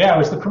 Yeah, it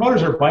was the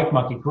promoters are Bike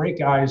Monkey, great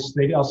guys.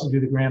 They also do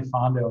the Grand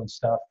Fondo and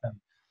stuff. And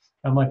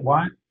I'm like,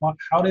 why?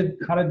 How did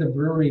the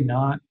brewery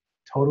not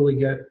totally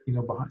get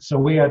behind? So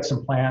we had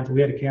some plans. We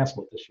had to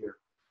cancel it this year,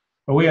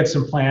 but we had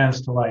some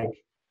plans to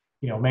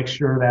make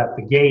sure that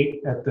the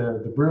gate at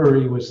the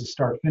brewery was the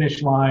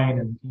start-finish line,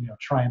 and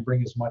try and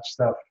bring as much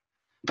stuff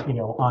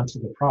onto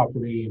the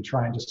property, and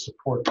try and just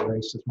support the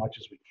race as much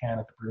as we can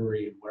at the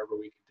brewery and whatever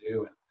we can do,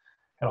 and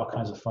had all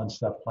kinds of fun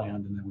stuff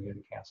planned, and then we had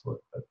to cancel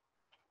it. But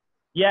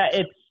yeah,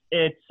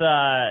 it's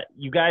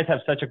you guys have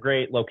such a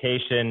great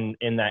location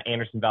in that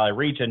Anderson Valley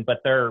region,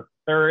 but there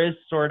is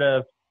sort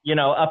of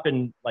up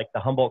in like the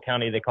Humboldt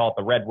County, they call it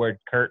the Redwood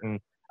Curtain.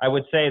 I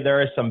would say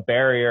there is some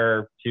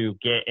barrier to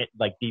get it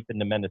like deep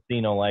into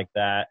Mendocino like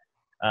that.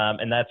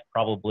 And that's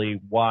probably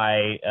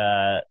why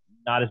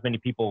not as many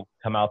people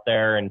come out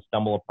there and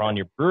stumble upon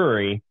your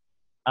brewery.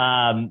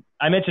 I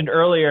mentioned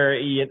earlier,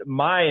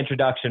 my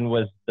introduction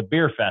was the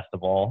beer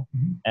festival.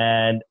 Mm-hmm.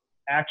 And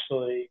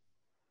actually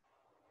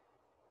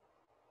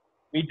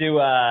we do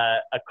a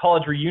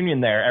college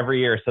reunion there every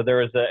year. So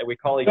we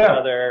call each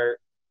other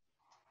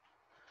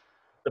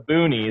the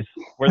Boonies.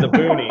 We're the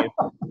Boonies.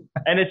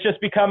 And it's just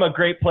become a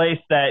great place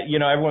that,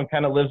 everyone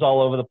kind of lives all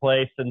over the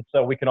place. And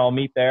so we can all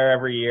meet there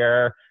every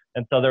year.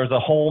 And so there was a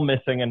hole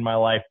missing in my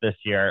life this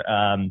year.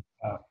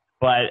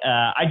 But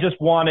I just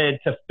wanted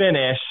to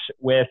finish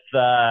with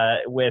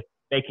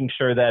making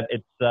sure that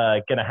it's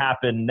going to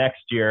happen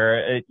next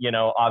year.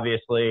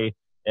 Obviously,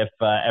 if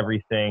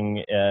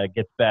everything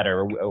gets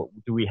better.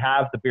 Do we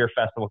have the beer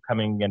festival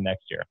coming in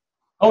next year?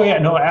 Oh yeah,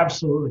 no,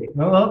 absolutely.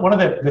 One of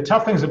the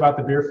tough things about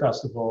the beer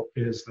festival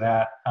is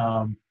that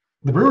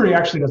the brewery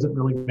actually doesn't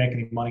really make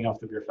any money off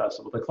the beer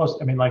festival.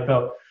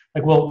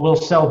 We'll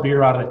sell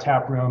beer out of the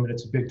tap room, and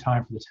it's a big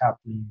time for the tap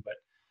room. But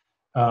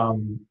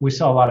we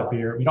sell a lot of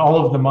beer. I mean,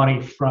 all of the money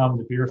from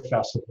the beer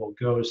festival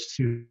goes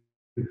to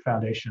the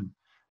foundation,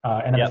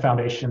 and then the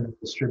foundation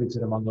distributes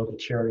it among local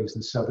charities.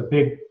 And so the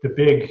big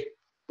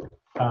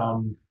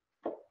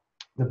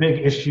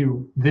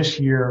issue this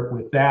year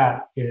with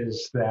that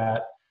is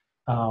that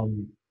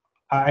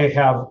I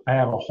have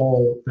a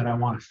hole that I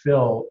want to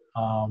fill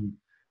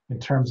in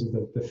terms of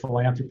the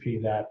philanthropy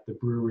that the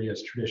brewery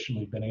has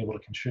traditionally been able to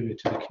contribute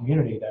to the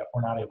community that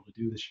we're not able to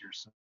do this year.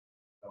 So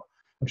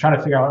I'm trying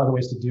to figure out other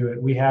ways to do it.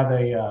 We have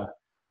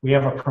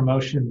a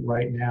promotion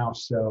right now.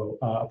 So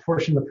a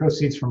portion of the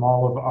proceeds from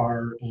all of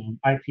our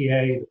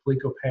IPA, the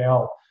Palico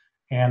Pale,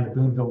 and the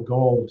Boonville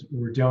Gold,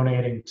 we're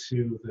donating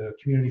to the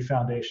Community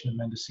Foundation of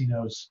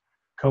Mendocino's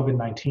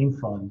COVID-19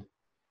 fund.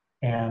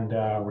 And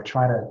we're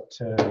trying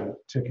to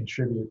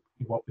contribute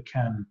what we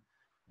can,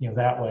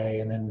 that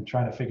way, and then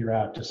trying to figure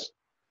out just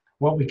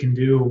what we can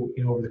do,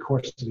 over the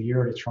course of the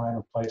year to try and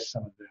replace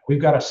some of that. We've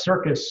got a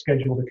circus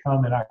scheduled to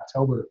come in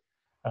October.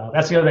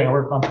 That's the other thing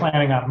I'm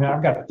planning on.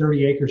 I've got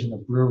 30 acres in the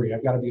brewery.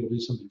 I've got to be able to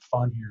do something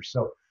fun here.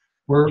 So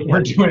we're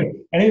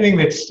doing anything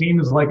that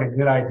seems like a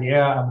good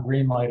idea. I'm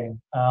greenlighting,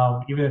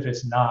 even if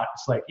it's not.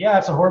 It's like, yeah,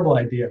 it's a horrible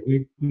idea.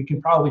 We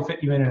can probably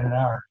fit you in an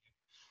hour.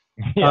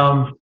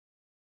 Yeah.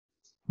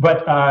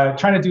 But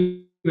trying to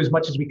do as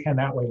much as we can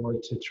that way in order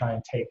to try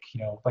and take,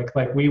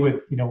 like we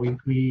would,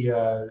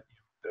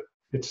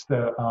 it's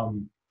the,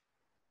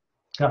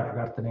 God, I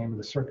forgot the name of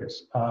the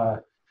circus.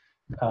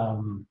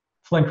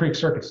 Flint Creek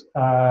Circus.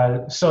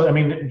 So I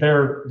mean,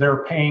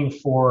 they're paying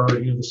for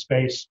the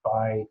space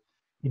by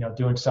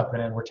doing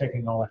something, and we're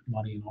taking all that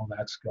money and all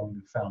that's going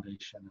to the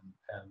foundation,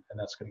 and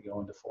that's going to go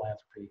into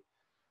philanthropy,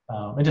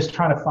 and just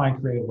trying to find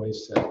creative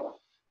ways to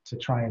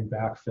try and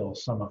backfill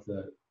some of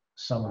the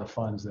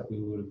funds that we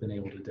would have been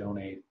able to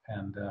donate,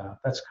 and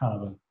that's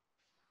kind of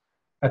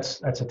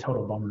that's a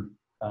total bummer.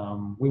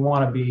 We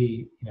want to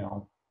be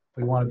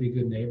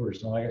good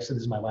neighbors, and like I said,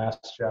 this is my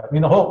last job. I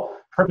mean, the whole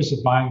purpose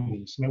of buying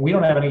these, I mean, we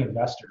don't have any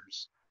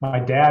investors. My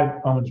dad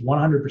owns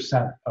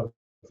 100% of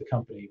the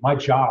company. My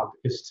job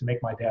is to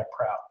make my dad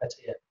proud. That's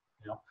it,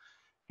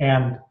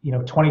 And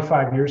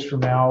 25 years from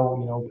now,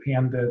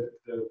 hand the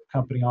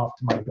company off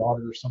to my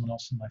daughter or someone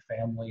else in my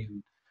family.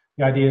 And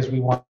the idea is we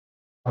want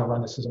to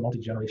run this as a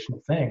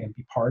multi-generational thing and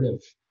be part of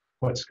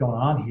what's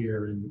going on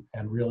here,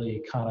 and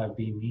really kind of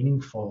be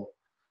meaningful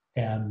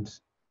and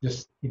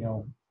just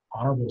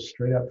honorable,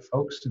 straight up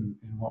folks in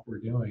what we're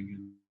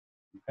doing.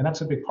 And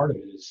that's a big part of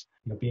it, is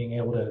being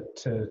able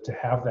to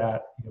have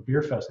that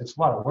beer fest. It's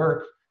a lot of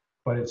work,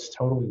 but it's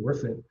totally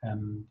worth it.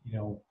 And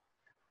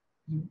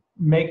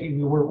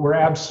we're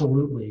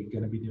absolutely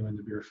going to be doing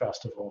the beer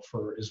festival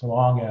for as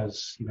long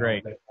as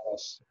Great. they let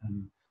us.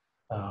 And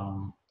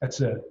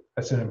that's an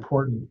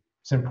important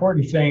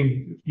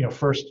thing.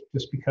 First,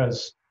 just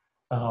because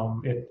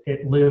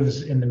it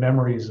lives in the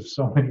memories of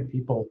so many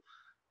people,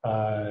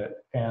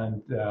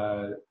 and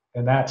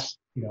that's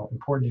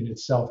important in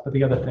itself. But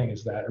the other thing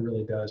is that it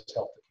really does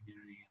help the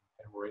community,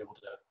 and we're able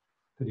to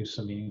do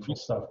some meaningful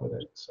stuff with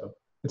it. So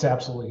it's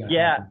absolutely going to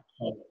happen.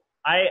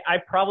 I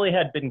probably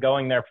had been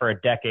going there for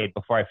a decade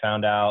before I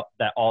found out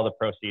that all the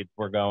proceeds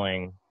were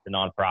going to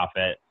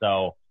nonprofit.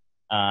 So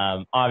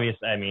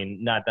obviously, I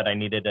mean, not that I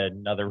needed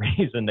another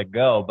reason to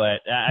go,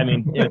 but I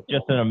mean, it's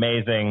just an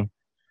amazing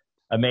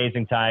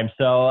time.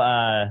 So,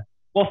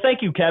 well,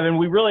 thank you, Kevin.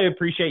 We really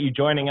appreciate you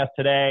joining us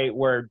today.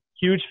 We're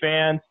huge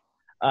fans.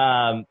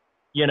 I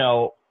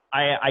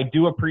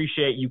do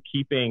appreciate you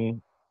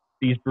keeping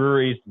these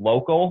breweries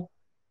local,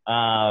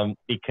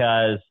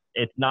 because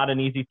it's not an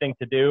easy thing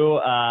to do,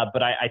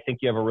 but I think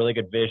you have a really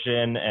good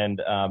vision,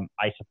 and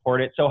I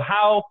support it. So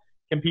how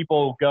can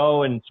people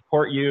go and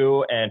support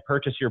you and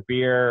purchase your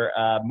beer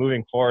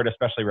moving forward,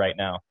 especially right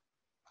now?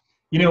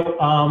 We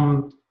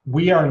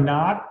are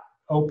not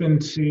open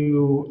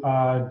to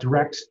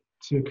direct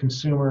to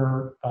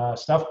consumer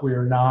stuff. We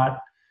are not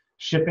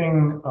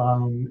shipping,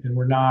 and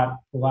we're not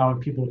allowing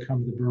people to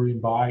come to the brewery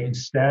and buy.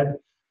 Instead,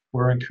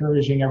 we're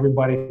encouraging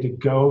everybody to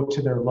go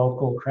to their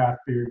local craft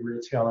beer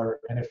retailer.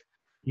 And if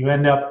you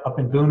end up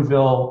in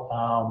Boonville,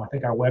 I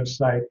think our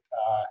website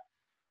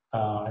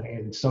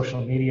and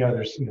social media,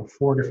 there's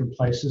 4 different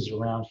places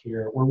around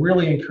here. We're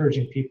really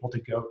encouraging people to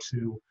go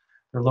to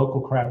their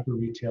local craft beer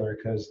retailer,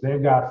 because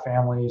they've got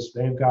families,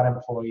 they've got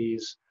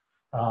employees.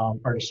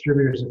 Our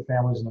distributors have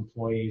families and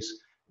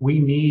employees. We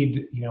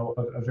need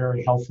a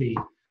very healthy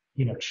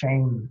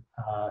chain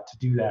to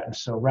do that. And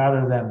so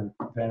rather than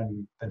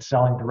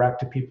selling direct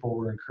to people,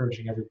 we're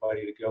encouraging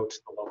everybody to go to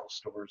the local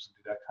stores and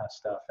do that kind of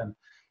stuff. And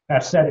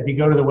that said, if you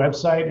go to the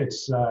website,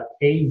 it's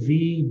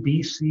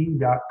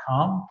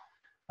avbc.com.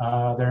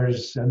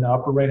 There's in the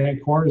upper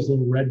right-hand corner, there's a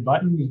little red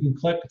button you can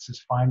click. It says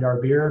Find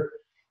Our Beer.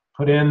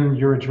 Put in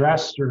your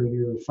address or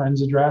your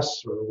friend's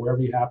address or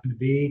wherever you happen to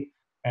be,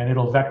 and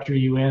it'll vector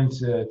you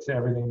into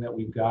everything that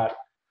we've got,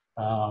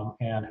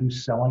 and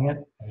who's selling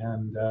it,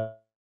 and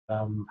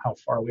how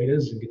far away it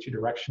is, and get you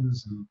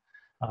directions, and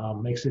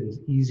makes it as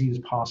easy as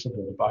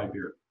possible to buy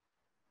beer.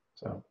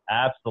 So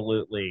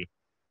absolutely.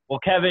 Well,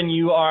 Kevin,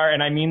 you are,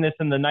 and I mean this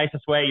in the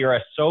nicest way, you're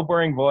a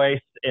sobering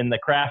voice in the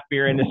craft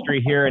beer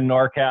industry here in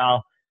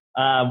NorCal.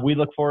 We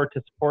look forward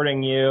to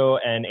supporting you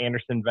and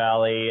Anderson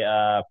Valley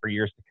for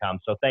years to come.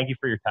 So thank you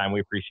for your time. We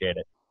appreciate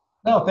it.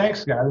 No,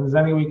 thanks, guys. If there's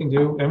anything we can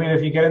do, I mean,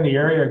 if you get in the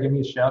area, give me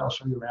a shout. I'll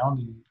show you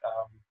around. And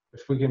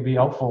if we can be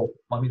helpful,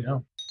 let me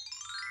know.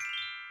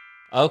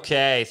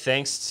 Okay,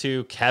 thanks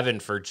to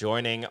Kevin for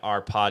joining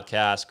our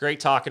podcast.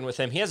 Great talking with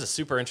him. He has a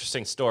super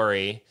interesting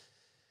story.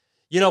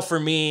 For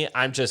me,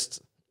 I'm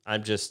just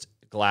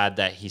glad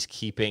that he's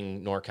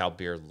keeping NorCal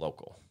beer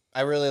local.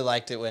 I really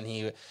liked it when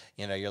he,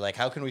 you're like,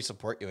 how can we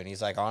support you? And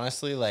he's like,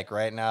 honestly, like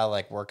right now,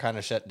 like we're kind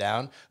of shut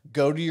down.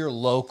 Go to your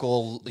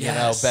local,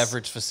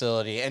 beverage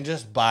facility and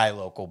just buy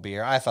local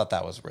beer. I thought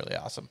that was really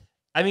awesome.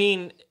 I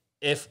mean,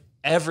 if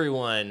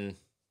everyone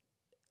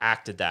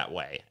acted that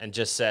way and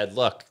just said,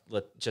 look,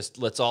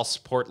 let's all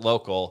support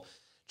local,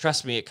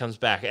 trust me, it comes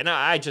back. And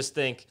I just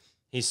think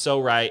he's so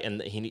right. And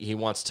he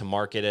wants to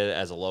market it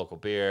as a local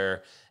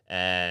beer,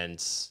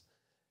 and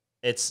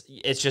it's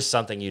just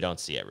something you don't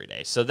see every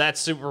day. So that's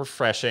super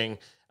refreshing.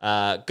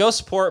 Go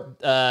support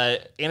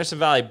Anderson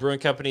Valley Brewing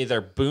Company.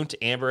 Their Boont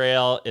Amber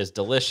Ale is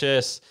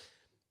delicious.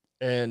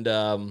 And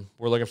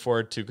we're looking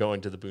forward to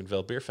going to the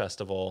Boonville Beer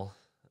Festival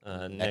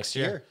next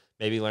year.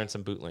 Maybe learn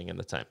some bootling in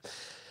the time.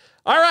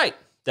 All right.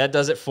 That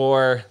does it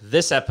for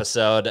this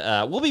episode.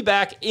 We'll be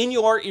back in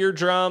your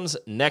eardrums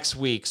next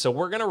week. So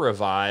we're going to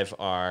revive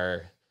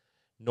our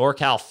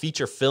NorCal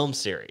feature film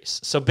series.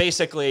 So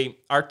basically,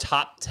 our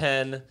top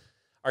 10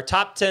 our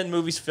top 10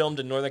 movies filmed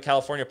in Northern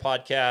California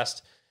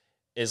podcast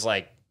is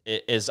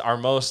our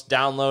most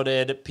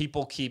downloaded.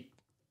 People keep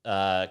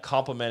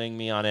complimenting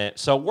me on it.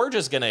 So we're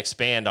just going to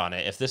expand on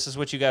it. If this is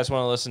what you guys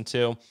want to listen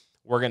to,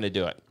 we're going to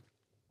do it.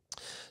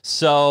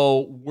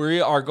 So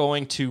we are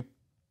going to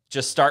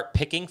just start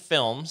picking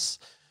films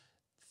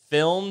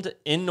filmed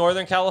in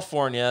Northern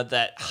California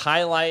that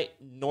highlight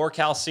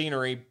NorCal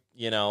scenery,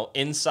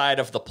 inside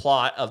of the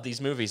plot of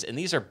these movies. And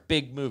these are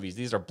big movies.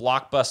 These are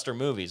blockbuster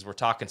movies. We're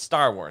talking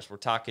Star Wars. We're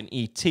talking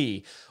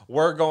E.T.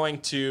 We're going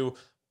to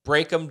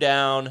break them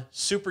down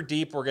super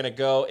deep. We're going to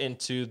go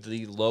into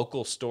the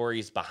local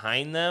stories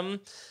behind them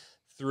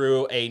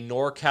through a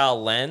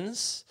NorCal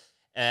lens.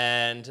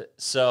 And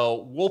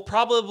so we'll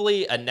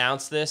probably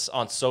announce this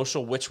on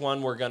social, which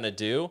one we're going to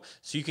do,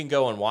 so you can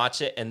go and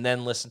watch it and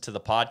then listen to the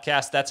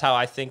podcast. That's how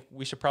I think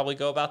we should probably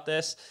go about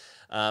this.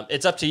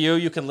 It's up to you.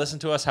 You can listen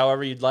to us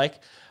however you'd like,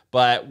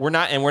 but we're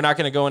not going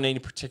to go in any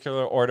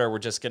particular order. We're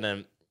just going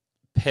to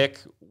pick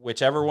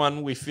whichever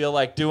one we feel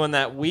like doing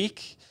that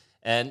week.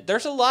 And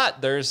there's a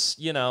lot. There's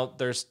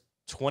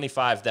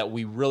 25 that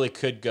we really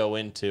could go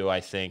into, I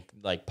think,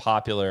 like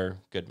popular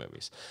good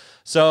movies.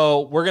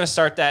 So we're going to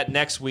start that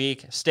next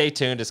week. Stay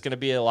tuned. It's going to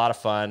be a lot of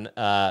fun.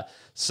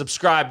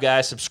 Subscribe,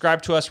 guys.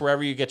 Subscribe to us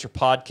wherever you get your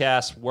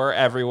podcasts. We're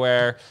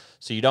everywhere,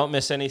 so you don't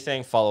miss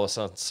anything. Follow us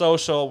on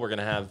social. We're going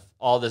to have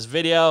all this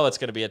video. It's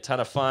going to be a ton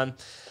of fun.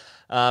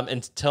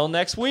 Until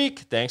next week,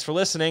 thanks for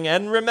listening.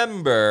 And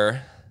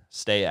remember,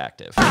 stay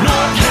active.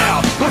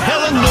 NorCal, we're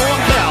hella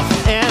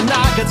NorCal, and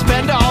I could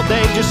spend all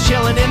day just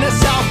chilling in the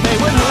South Bay.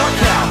 We're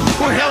NorCal,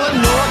 we're hella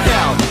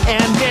NorCal,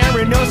 and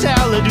Darren knows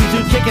how to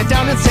kick it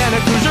down in Santa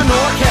Cruz. Or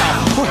NorCal,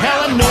 we're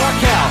hella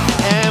NorCal,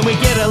 and we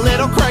get a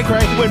little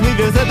cray-cray when we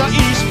visit the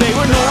East Bay.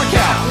 We're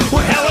NorCal,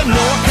 we're hella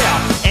NorCal,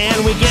 and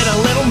we get a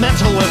little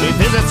mental when we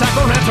visit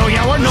Sacramento.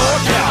 Yeah, we're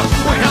NorCal,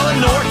 we're hella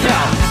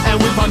NorCal, and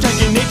we protect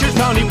nature's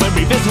bounty when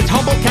we visit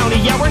Humboldt County.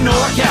 Yeah, we're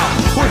NorCal,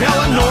 we're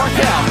hella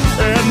NorCal,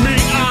 and me,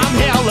 I'm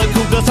hella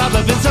cool, cause I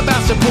live in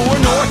Sebastopol.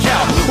 We're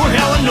NorCal, we're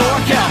hella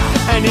NorCal,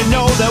 and you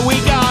know that we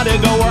gotta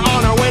go, we're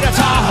on our way to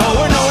Tahoe.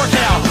 We're